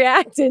system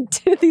reacted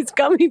to these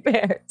gummy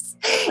bears.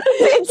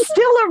 It's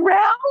still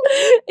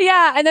around?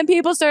 Yeah, and then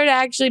people started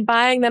actually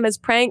buying them as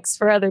pranks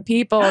for other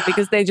people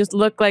because they just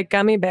look like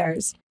gummy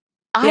bears.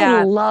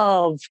 I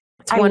love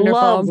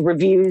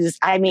reviews.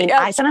 I mean,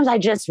 sometimes I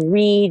just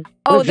read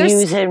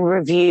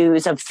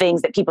reviews of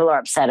things that people are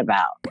upset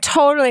about.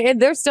 Totally.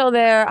 And they're still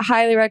there.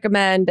 Highly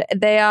recommend.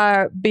 They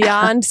are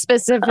beyond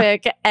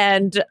specific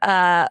and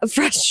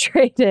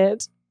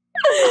frustrated.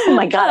 Oh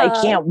my God,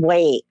 I can't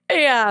wait.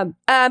 Yeah.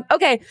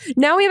 Okay.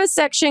 Now we have a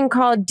section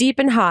called Deep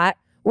and Hot,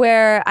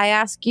 where I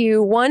ask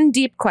you one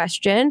deep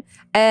question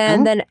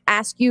and then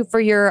ask you for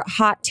your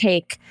hot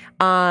take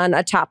on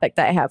a topic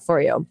that I have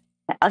for you.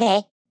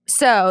 Okay.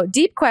 So,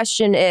 deep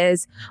question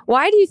is,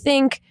 why do you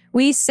think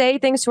we say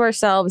things to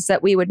ourselves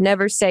that we would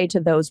never say to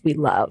those we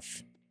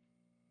love?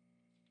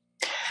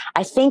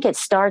 I think it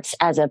starts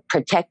as a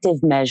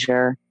protective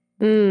measure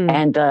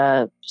and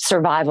a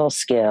survival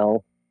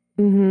skill.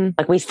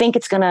 Like we think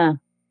it's going to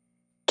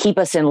keep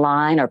us in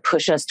line or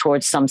push us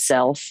towards some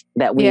self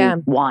that we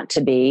want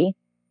to be.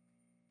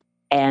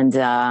 And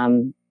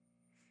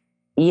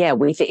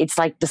it's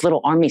like this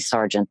little army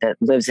sergeant that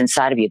lives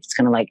inside of you that's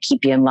going to like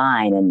keep you in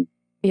line and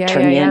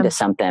turn you into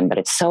something, but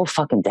it's so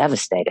fucking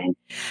devastating.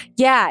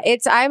 Yeah,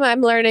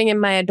 I'm learning in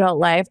my adult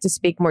life to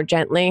speak more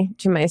gently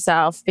to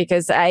myself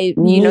because sometimes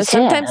you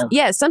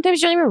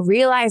don't even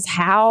realize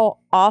how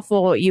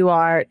awful you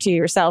are to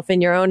yourself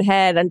in your own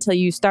head until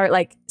you start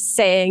like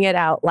saying it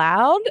out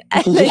loud.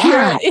 And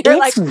you're it's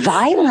like,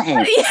 violent.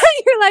 Yeah,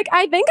 you're like,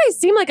 I think I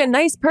seem like a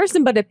nice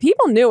person, but if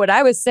people knew what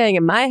I was saying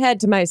in my head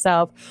to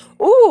myself,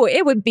 ooh,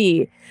 it would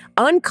be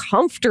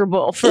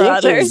uncomfortable for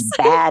others. It's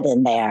bad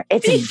in there.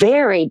 It's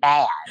very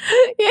bad.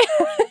 And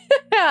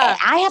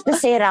I have to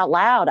say it out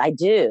loud. I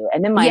do.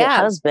 And then my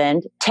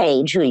husband,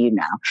 Tage, who you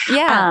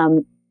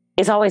know,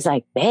 is always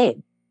like,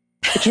 babe,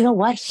 but you know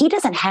what? He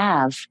doesn't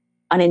have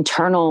an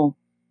internal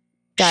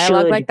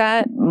dialogue like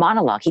that.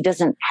 Monologue. He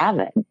doesn't have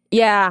it.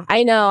 Yeah,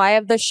 I know. I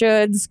have the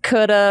shoulds,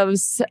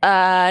 could'ves,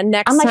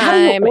 next I'm like, time. how do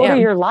you order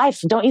your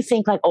life? Don't you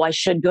think like, oh, I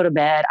should go to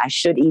bed. I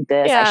should eat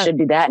this. I should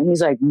do that. And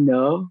he's like,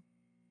 no.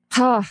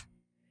 Oh,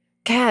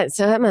 God,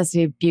 so that must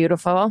be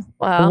beautiful.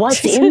 Wow.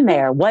 What's in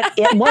there? What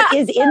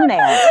is in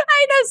there?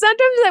 I know.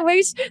 Sometimes I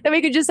wish that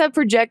we could just have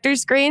projector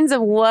screens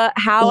of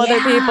how other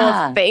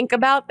people think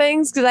about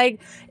things. Because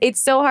it's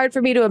so hard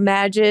for me to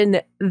imagine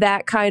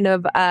that kind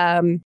of,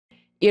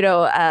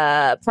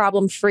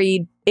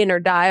 problem-free inner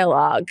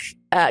dialogue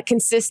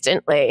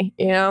consistently,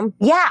 you know?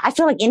 Yeah, I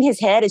feel like in his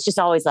head, it's just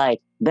always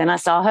like, then I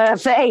saw her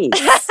face.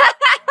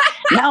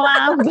 No,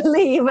 I don't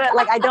believe it.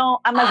 Like,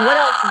 I'm like, what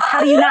else?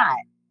 How do you not?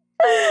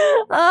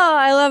 Oh,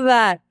 I love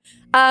that.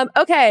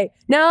 Okay,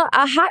 now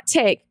a hot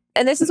take.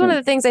 And this is one of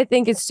the things I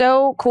think is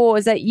so cool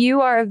is that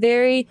you are a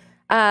very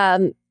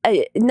not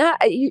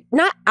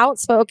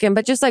outspoken,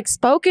 but just like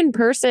spoken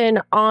person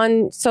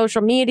on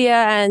social media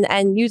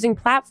and using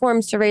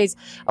platforms to raise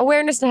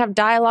awareness and have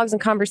dialogues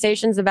and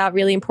conversations about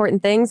really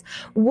important things.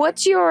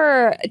 What's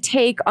your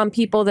take on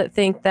people that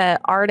think that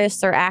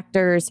artists or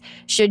actors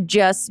should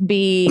just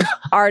be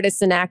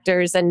artists and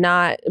actors and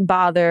not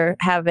bother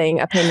having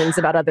opinions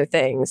about other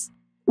things?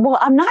 Well,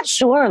 I'm not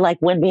sure like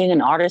when being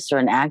an artist or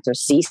an actor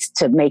ceased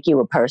to make you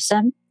a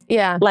person.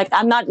 Yeah. Like,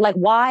 I'm not like,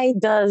 why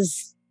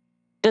does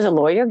a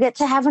lawyer get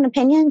to have an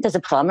opinion? Does a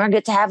plumber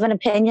get to have an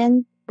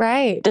opinion?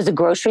 Right. Does a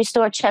grocery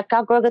store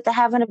checkout girl get to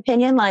have an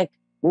opinion? Like,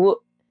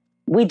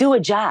 we do a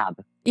job.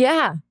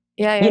 Yeah.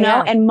 You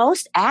know, and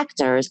most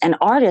actors and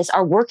artists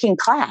are working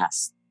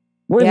class.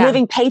 We're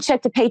living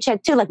paycheck to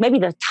paycheck too. Like maybe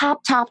the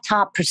top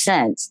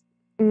percent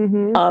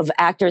of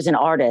actors and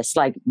artists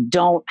like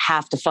don't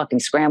have to fucking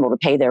scramble to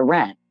pay their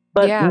rent.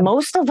 But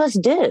most of us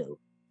do.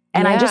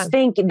 And I just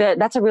think that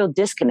that's a real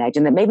disconnect,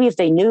 and that maybe if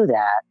they knew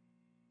that,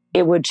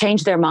 it would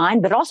change their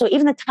mind. But also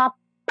even the top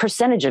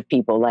percentage of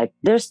people, like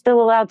they're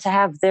still allowed to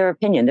have their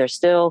opinion. They're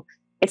still,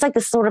 it's like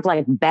this sort of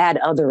like bad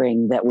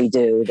othering that we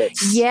do.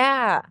 That's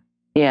yeah.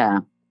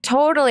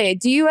 Totally.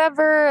 Do you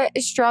ever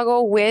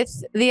struggle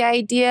with the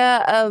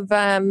idea of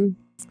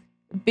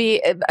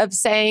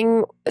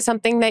saying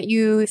something that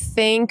you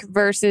think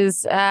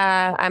versus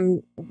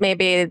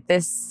maybe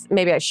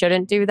I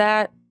shouldn't do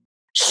that?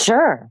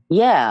 Sure.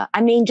 Yeah.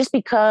 I mean, just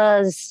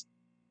because.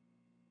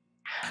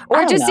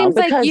 Or it just seems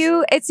like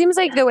it seems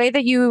like the way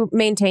that you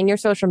maintain your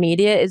social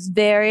media is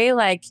very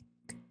like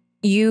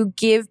you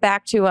give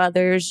back to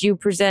others. You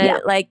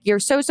present like you're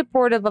so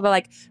supportive of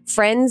like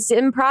friends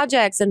in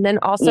projects, and then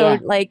also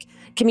like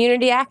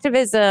community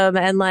activism,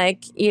 and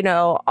like, you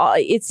know,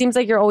 it seems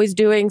like you're always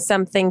doing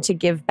something to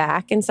give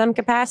back in some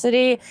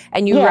capacity,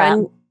 and you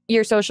run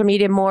your social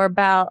media more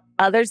about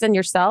others than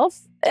yourself.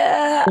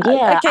 I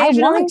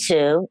want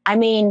to. I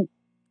mean,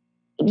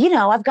 you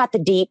know, I've got the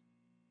deep,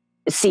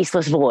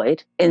 ceaseless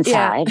void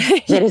inside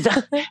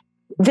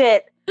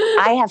that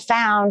I have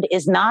found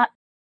is not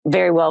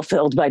very well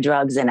filled by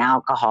drugs and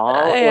alcohol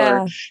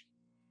or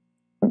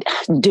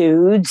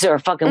dudes or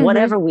fucking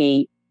whatever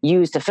we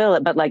use to fill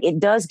it. But like, it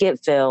does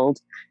get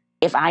filled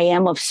if I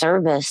am of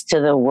service to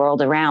the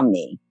world around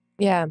me.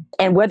 Yeah.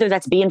 And whether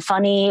that's being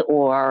funny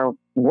or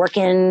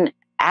working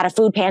at a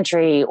food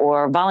pantry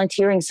or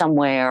volunteering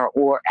somewhere,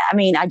 or, I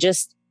mean, I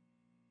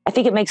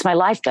think it makes my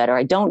life better.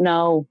 I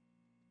grew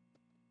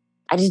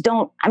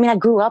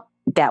up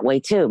that way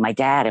too. My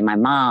dad and my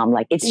mom,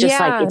 like, it's just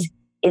like, it's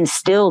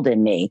instilled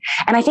in me.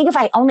 And I think if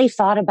I only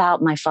thought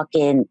about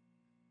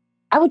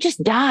I would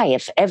just die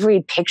if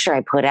every picture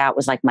I put out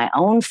was like my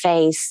own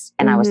face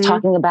and I was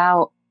talking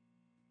about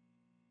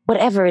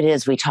whatever it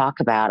is we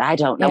talk about. I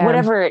don't know,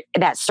 whatever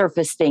that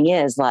surface thing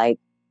is, like,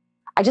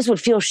 I just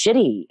would feel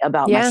shitty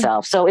about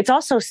myself. So it's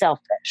also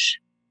selfish.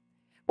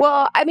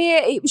 Well, I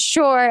mean,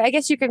 sure. I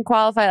guess you can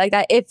qualify like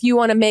that if you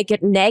want to make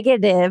it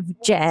negative,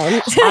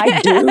 Jenn. I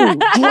do.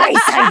 Grace,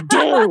 I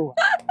do.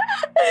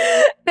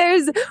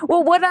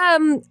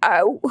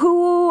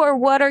 Who or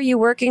what are you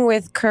working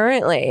with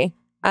currently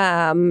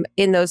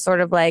in those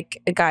sort of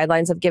like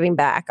guidelines of giving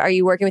back? Are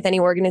you working with any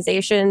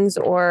organizations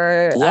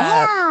or?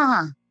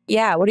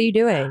 Yeah. What are you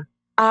doing?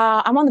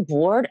 I'm on the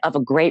board of a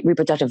great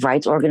reproductive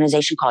rights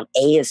organization called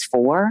A is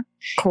For.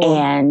 Cool.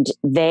 And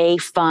they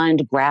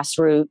fund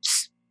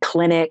grassroots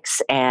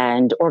clinics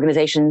and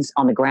organizations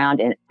on the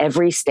ground in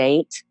every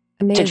state.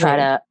 Amazing. To try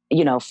to,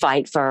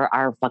 fight for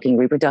our fucking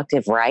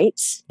reproductive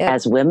rights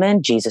as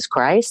women, Jesus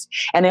Christ.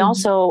 And they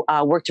also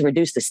work to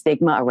reduce the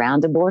stigma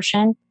around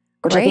abortion,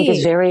 which I think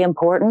is very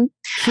important.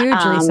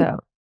 Hugely so.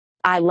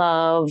 I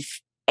love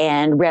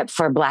and rep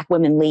for Black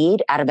Women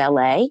Lead out of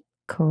LA.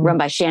 Cool. Run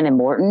by Shannon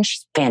Morton.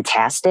 She's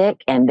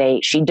fantastic. And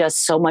she does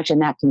so much in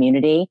that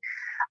community.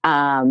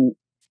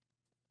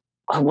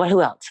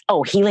 Who else?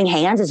 Oh, Healing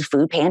Hands is a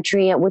food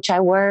pantry at which I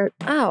work.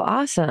 Oh,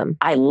 awesome.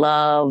 I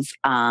love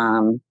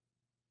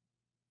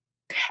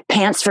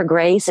Pants for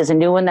Grace is a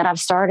new one that I've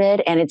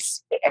started. And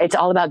it's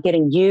all about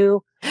getting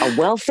you a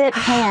well-fit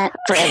pant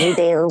for every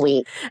day of the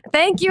week.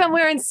 Thank you. I'm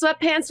wearing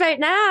sweatpants right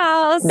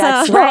now. So.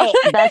 That's right.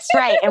 That's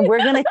right. And we're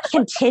going to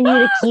continue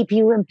to keep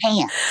you in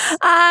pants.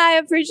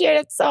 I appreciate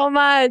it so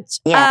much.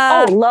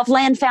 Yeah.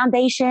 Loveland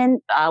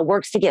Foundation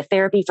works to get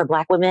therapy for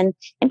Black women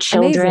and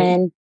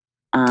children.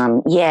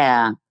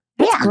 Amazing.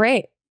 That's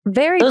great.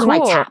 Very cool. Those are my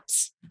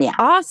tops. Yeah.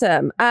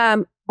 Awesome.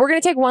 We're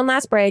going to take one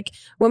last break.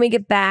 When we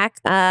get back,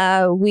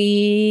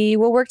 we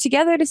will work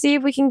together to see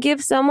if we can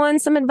give someone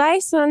some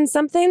advice on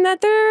something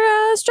that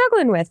they're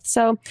struggling with.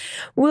 So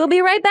we'll be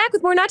right back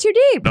with more Not Too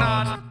Deep.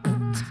 Not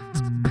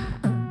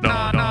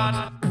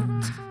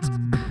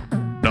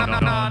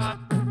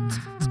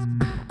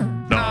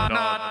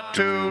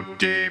too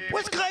deep.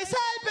 With Grace Helbig.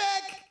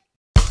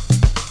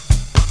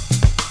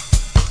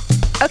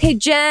 Okay,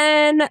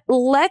 Jenn,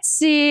 let's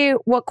see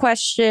what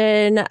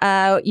question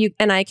you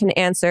and I can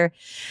answer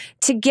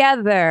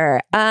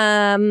together.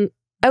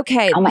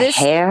 Okay. Oh, my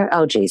hair?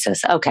 Oh,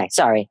 Jesus. Okay,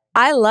 sorry.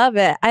 I love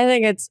it. I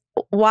think it's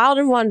wild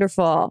and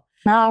wonderful.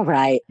 All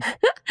right.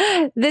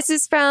 This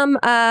is from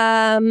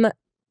I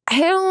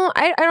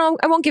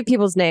won't give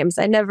people's names.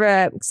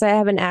 Because I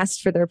haven't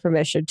asked for their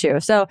permission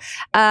to. So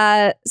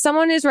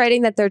someone is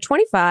writing that they're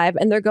 25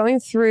 and they're going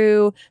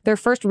through their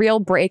first real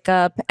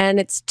breakup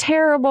and it's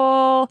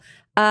terrible.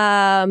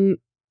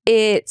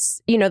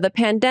 It's, the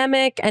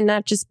pandemic and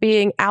not just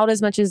being out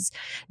as much as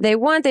they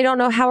want. They don't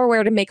know how or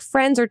where to make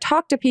friends or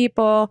talk to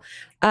people.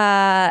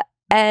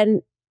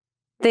 And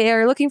they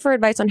are looking for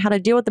advice on how to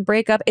deal with the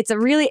breakup. It's a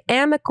really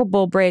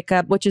amicable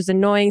breakup, which is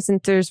annoying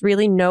since there's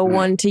really no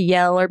one to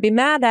yell or be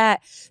mad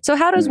at. So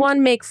how does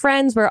one make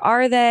friends? Where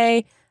are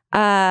they?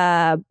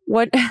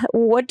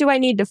 What do I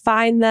need to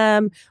find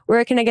them?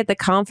 Where can I get the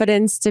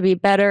confidence to be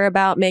better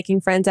about making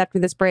friends after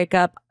this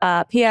breakup?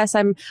 P.S.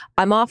 I'm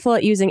awful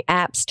at using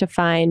apps to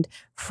find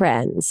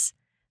friends.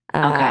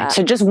 Okay.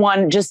 So this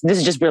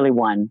is just really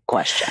one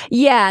question.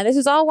 Yeah. This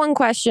is all one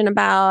question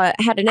about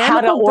how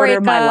to order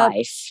my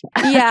life.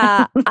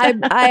 Yeah.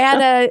 I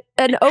had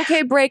an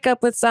okay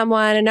breakup with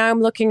someone and now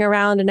I'm looking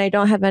around and I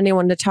don't have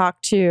anyone to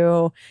talk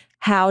to.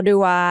 How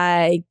do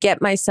I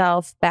get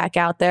myself back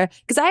out there?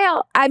 Because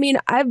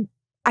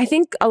I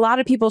think a lot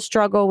of people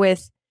struggle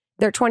with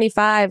they're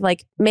 25,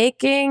 like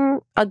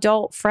making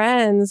adult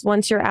friends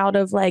once you're out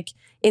of like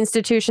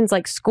institutions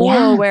like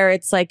school where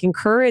it's like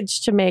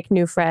encouraged to make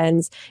new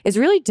friends is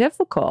really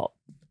difficult.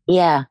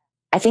 Yeah,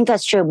 I think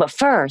that's true. But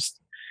first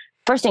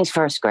things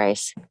first,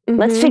 Grace,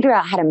 let's figure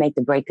out how to make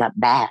the breakup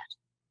bad.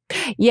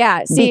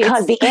 Yeah.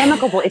 Because the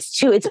amicable,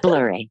 it's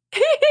blurry.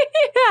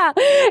 Yeah.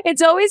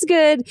 It's always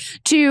good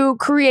to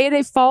create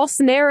a false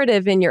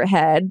narrative in your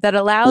head that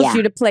allows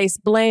you to place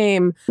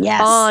blame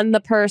on the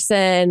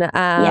person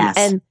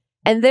and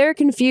their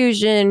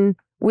confusion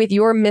with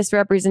your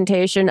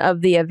misrepresentation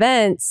of the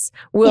events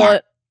will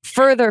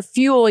further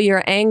fuel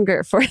your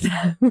anger for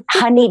them.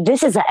 Honey,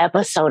 this is an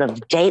episode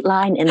of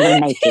Dateline in the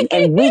making,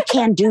 and we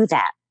can do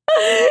that.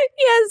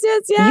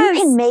 Yes.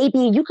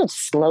 You could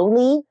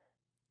slowly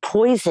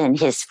poison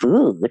his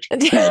food,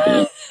 maybe.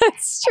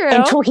 That's true.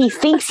 Until he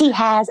thinks he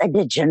has a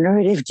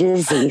degenerative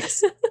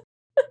disease.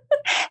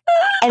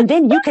 And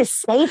then you could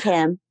save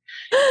him,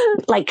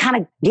 like kind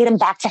of get him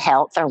back to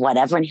health or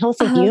whatever. And he'll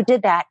think you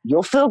did that.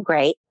 You'll feel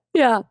great.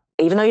 Yeah.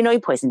 Even though you know you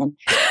poisoned him.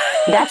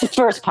 That's the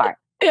first part.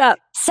 Yeah.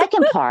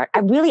 Second part,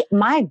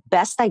 my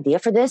best idea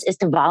for this is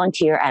to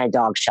volunteer at a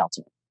dog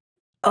shelter.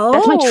 Oh.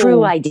 That's my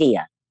true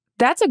idea.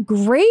 That's a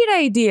great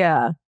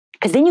idea.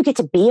 Because then you get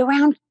to be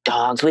around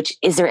dogs, which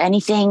is there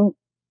anything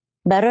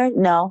better?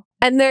 No.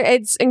 And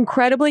it's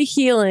incredibly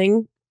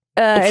healing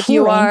if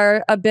you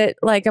are a bit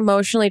like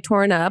emotionally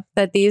torn up,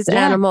 that these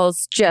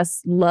animals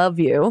just love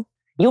you.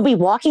 You'll be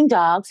walking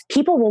dogs.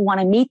 People will want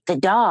to meet the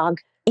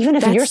dog. Even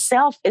if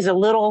yourself is a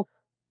little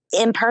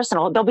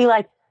impersonal, they'll be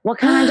like, what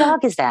kind of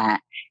dog is that?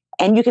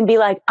 And you can be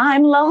like,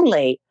 I'm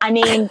lonely. I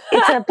mean,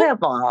 it's a pit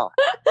bull.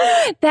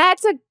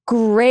 That's a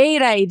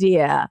great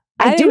idea.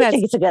 I do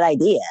think it's a good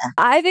idea.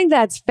 I think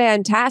that's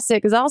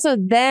fantastic because also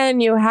then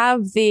you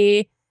have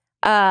the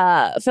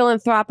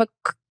philanthropic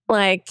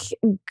like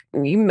it's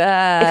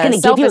going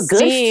to give you a good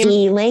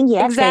feeling.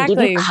 Yeah, it's going to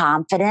give you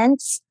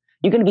confidence.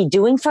 You're going to be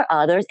doing for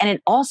others. And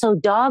it also,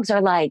 dogs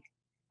are like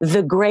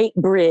the great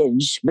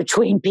bridge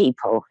between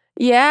people.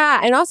 Yeah.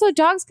 And also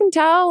dogs can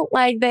tell,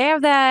 like they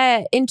have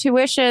that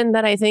intuition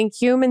that I think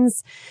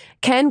humans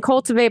can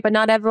cultivate, but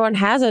not everyone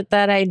has it.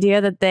 That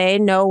idea that they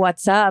know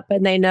what's up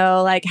and they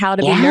know like how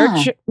to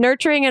be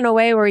nurturing in a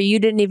way where you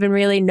didn't even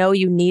really know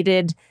you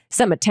needed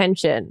some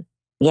attention.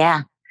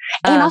 Yeah.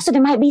 And also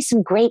there might be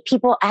some great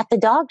people at the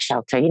dog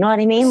shelter. You know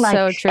what I mean? Like,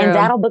 so true. And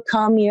that'll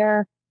become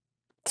your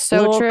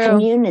little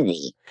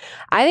community.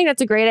 I think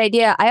that's a great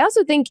idea. I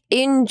also think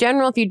in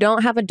general, if you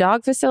don't have a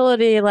dog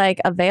facility like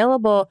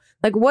available,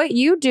 like what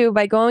you do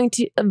by going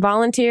to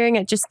volunteering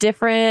at just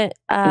different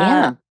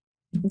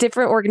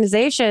different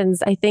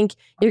organizations, I think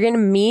you're going to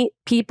meet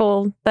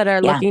people that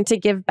are looking to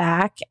give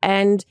back.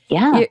 And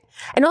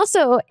and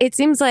also it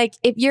seems like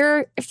if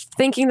you're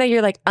thinking that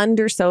you're like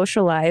under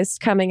socialized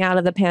coming out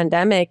of the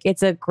pandemic,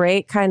 it's a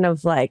great kind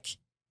of like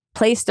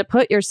place to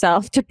put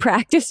yourself to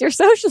practice your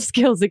social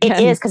skills again.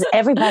 It is, because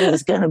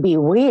everybody's going to be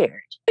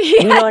weird.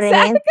 You know what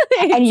I mean?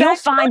 And you'll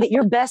find that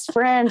you're best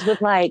friends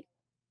with like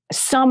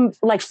some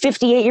like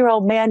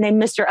 58-year-old man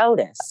named Mr.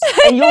 Otis.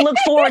 And you'll look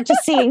forward to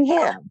seeing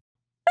him.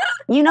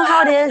 You know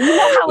how it is. You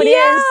know how it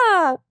is.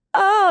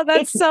 Oh,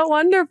 that's so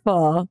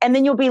wonderful. And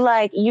then you'll be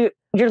like,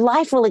 your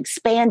life will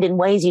expand in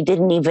ways you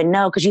didn't even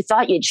know because you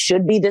thought it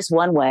should be this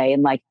one way.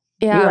 And like,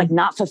 you're like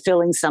not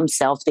fulfilling some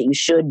self that you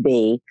should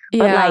be.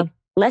 But like,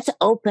 let's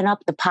open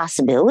up the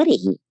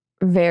possibility.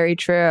 Very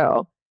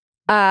true.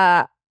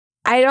 I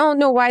don't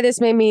know why this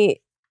made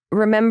me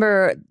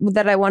remember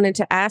that I wanted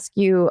to ask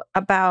you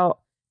about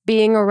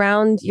being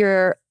around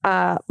your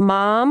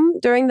mom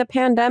during the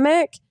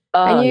pandemic.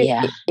 Oh,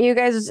 and you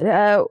guys,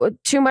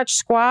 too much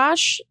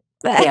squash?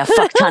 Yeah,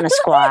 fuck ton of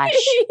squash.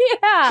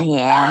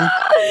 Yeah.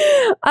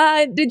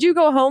 Did you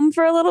go home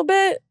for a little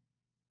bit?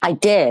 I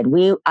did.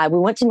 We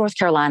went to North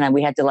Carolina and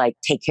we had to like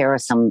take care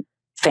of some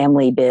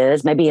family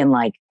biz, maybe in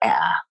like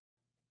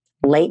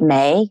late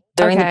May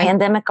during the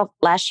pandemic of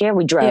last year.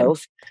 We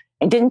drove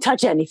and didn't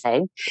touch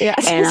anything. Yeah.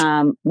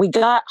 And we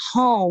got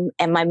home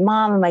and my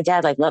mom and my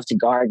dad like loved to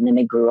garden and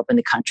they grew up in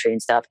the country and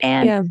stuff.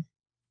 And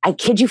I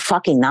kid you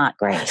fucking not,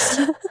 Grace.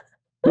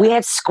 We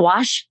had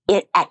squash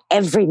at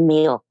every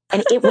meal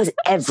and it was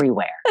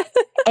everywhere.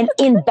 And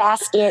in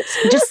baskets,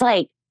 just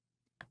like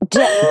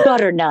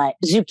butternut,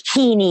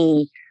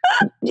 zucchini,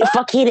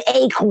 fucking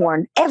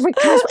acorn, every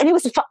kind of, and it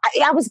was,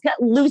 I was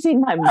losing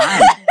my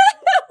mind.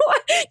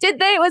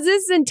 Was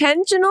this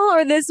intentional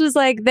or this was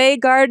like they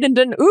gardened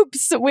and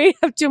oops, we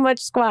have too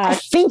much squash? I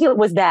think it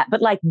was that, but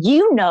like,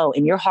 you know,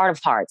 in your heart of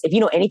hearts, if you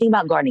know anything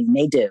about gardening, and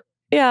they do.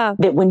 Yeah.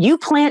 That when you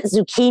plant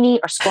zucchini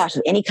or squash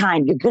of any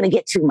kind, you're going to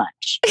get too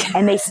much.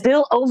 And they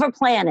still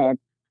overplanted.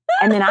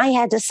 And then I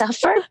had to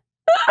suffer.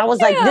 I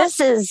was like, this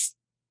is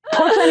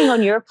poor planning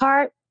on your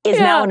part is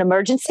now an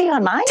emergency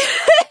on mine.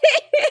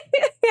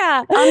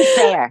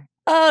 Unfair.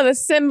 Oh, the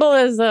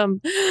symbolism.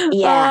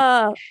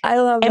 Yeah. Oh, I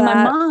love that. And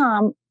my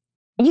mom,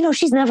 you know,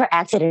 she's never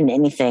acted in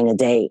anything a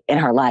day in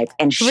her life.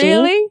 And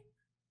she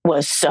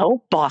was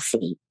so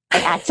bossy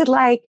and acted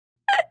like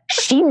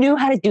she knew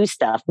how to do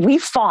stuff. We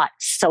fought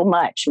so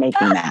much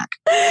making that.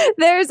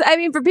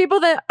 For people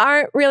that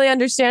aren't really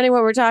understanding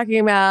what we're talking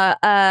about,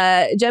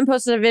 Jenn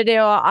posted a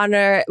video on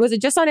her, was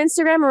it just on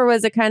Instagram or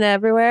was it kind of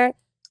everywhere?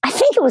 I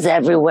think it was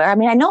everywhere. I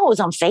mean, I know it was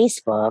on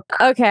Facebook.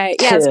 Okay.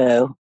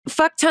 Yeah.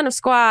 Fuck ton of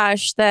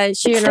squash that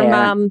she and her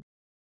mom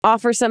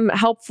offer some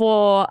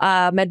helpful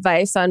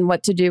advice on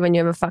what to do when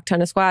you have a fuck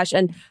ton of squash.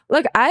 And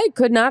look, I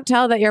could not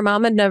tell that your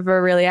mom had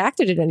never really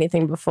acted in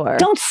anything before.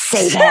 Don't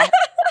say that.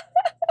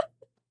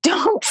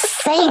 Don't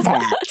say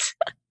that.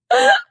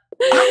 I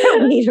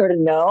don't need her to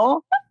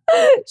know.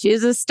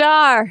 She's a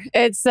star.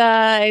 It's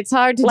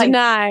hard to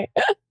deny.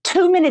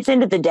 2 minutes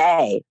into the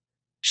day,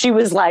 she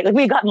was like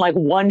we had gotten like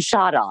one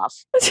shot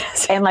off.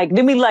 And like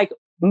then we like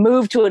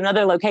moved to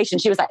another location.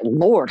 She was like,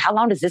 Lord, how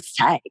long does this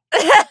take?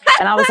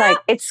 And I was like,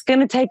 it's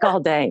gonna take all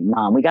day,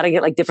 Mom. We gotta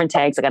get like different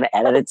takes. I gotta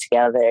edit it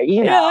together,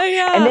 you know.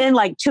 And then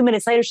like 2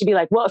 minutes later, she'd be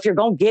like, well, if you're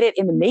gonna get it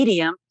in the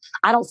medium,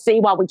 I don't see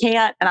why we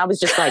can't. And I was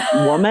just like,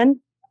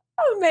 woman.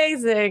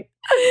 Amazing.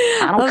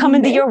 I don't come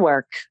into your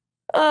work.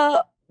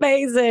 Oh,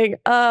 amazing.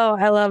 Oh,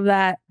 I love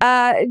that.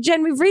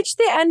 Jenn, we've reached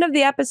the end of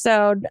the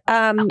episode.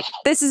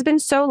 This has been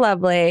so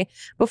lovely.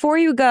 Before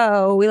you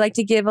go, we like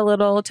to give a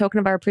little token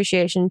of our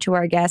appreciation to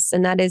our guests,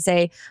 and that is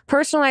a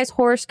personalized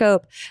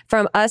horoscope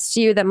from us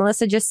to you that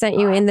Melissa just sent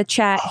you in the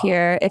chat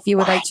here, if you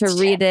would like to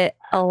read it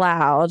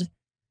aloud.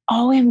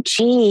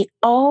 OMG.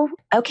 Oh,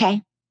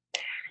 okay.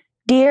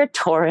 Dear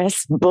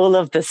Taurus, bull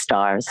of the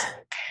stars,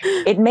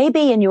 it may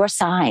be in your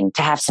sign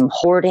to have some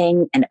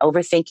hoarding and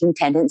overthinking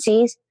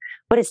tendencies,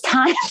 but it's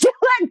time to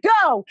let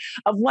go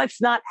of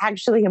what's not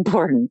actually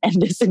important. And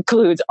this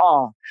includes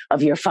all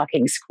of your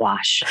fucking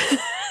squash.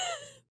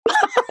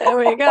 There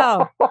we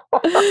go.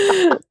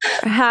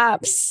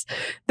 Perhaps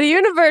the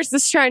universe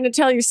is trying to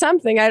tell you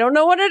something. I don't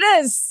know what it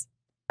is.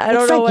 I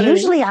don't know what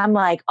usually I'm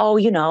like, oh,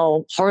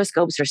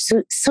 horoscopes are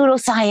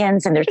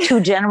pseudoscience and they're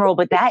too general,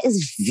 but that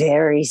is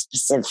very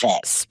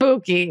specific.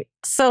 Spooky.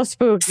 So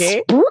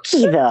spooky.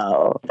 Spooky,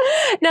 though.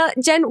 Now,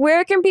 Jenn,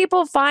 where can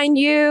people find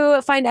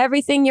you, find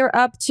everything you're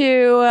up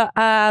to?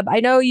 I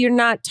know you're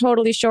not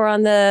totally sure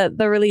on the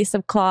release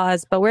of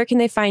Claws, but where can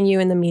they find you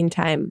in the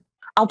meantime?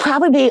 I'll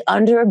probably be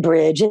under a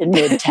bridge in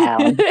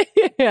Midtown.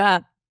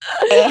 Yeah.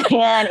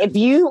 And if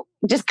you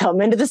just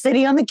come into the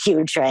city on the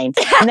Q train.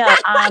 No,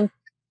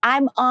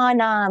 I'm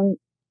on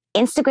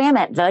Instagram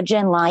at the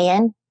Jenn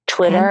Lyon,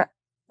 Twitter,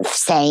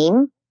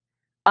 same.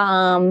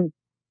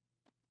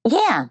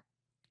 Yeah.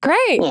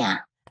 Great. Yeah.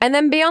 And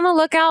then be on the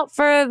lookout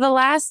for the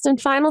last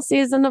and final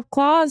season of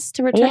Claws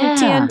to return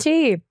to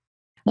TNT.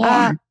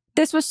 Yeah.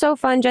 This was so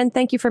fun, Jenn.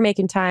 Thank you for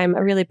making time. I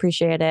really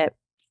appreciate it.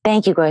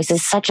 Thank you, Grace.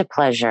 It's such a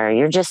pleasure.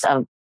 You're just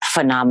a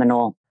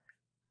phenomenal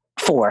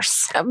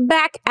force.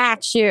 Back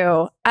at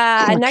you.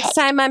 Okay. Next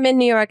time I'm in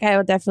New York, I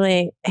will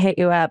definitely hit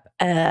you up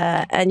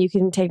and you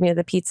can take me to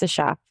the pizza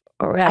shop.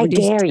 Or I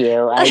dare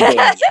you. I dare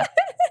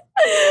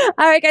you.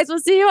 All right, guys. We'll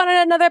see you on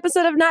another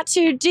episode of Not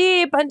Too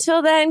Deep.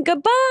 Until then,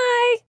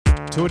 goodbye.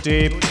 Too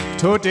deep,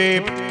 too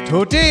deep,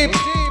 too deep,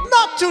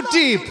 not too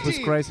deep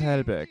with Grace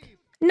Helbig.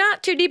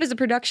 Not Too Deep is a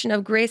production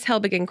of Grace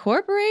Helbig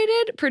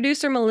Incorporated,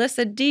 producer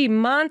Melissa D.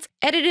 Montz,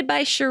 edited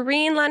by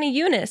Shireen Lani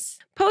Yunus,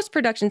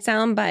 post-production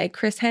sound by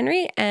Chris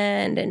Henry,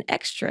 and an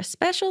extra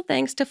special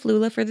thanks to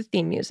Flula for the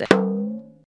theme music.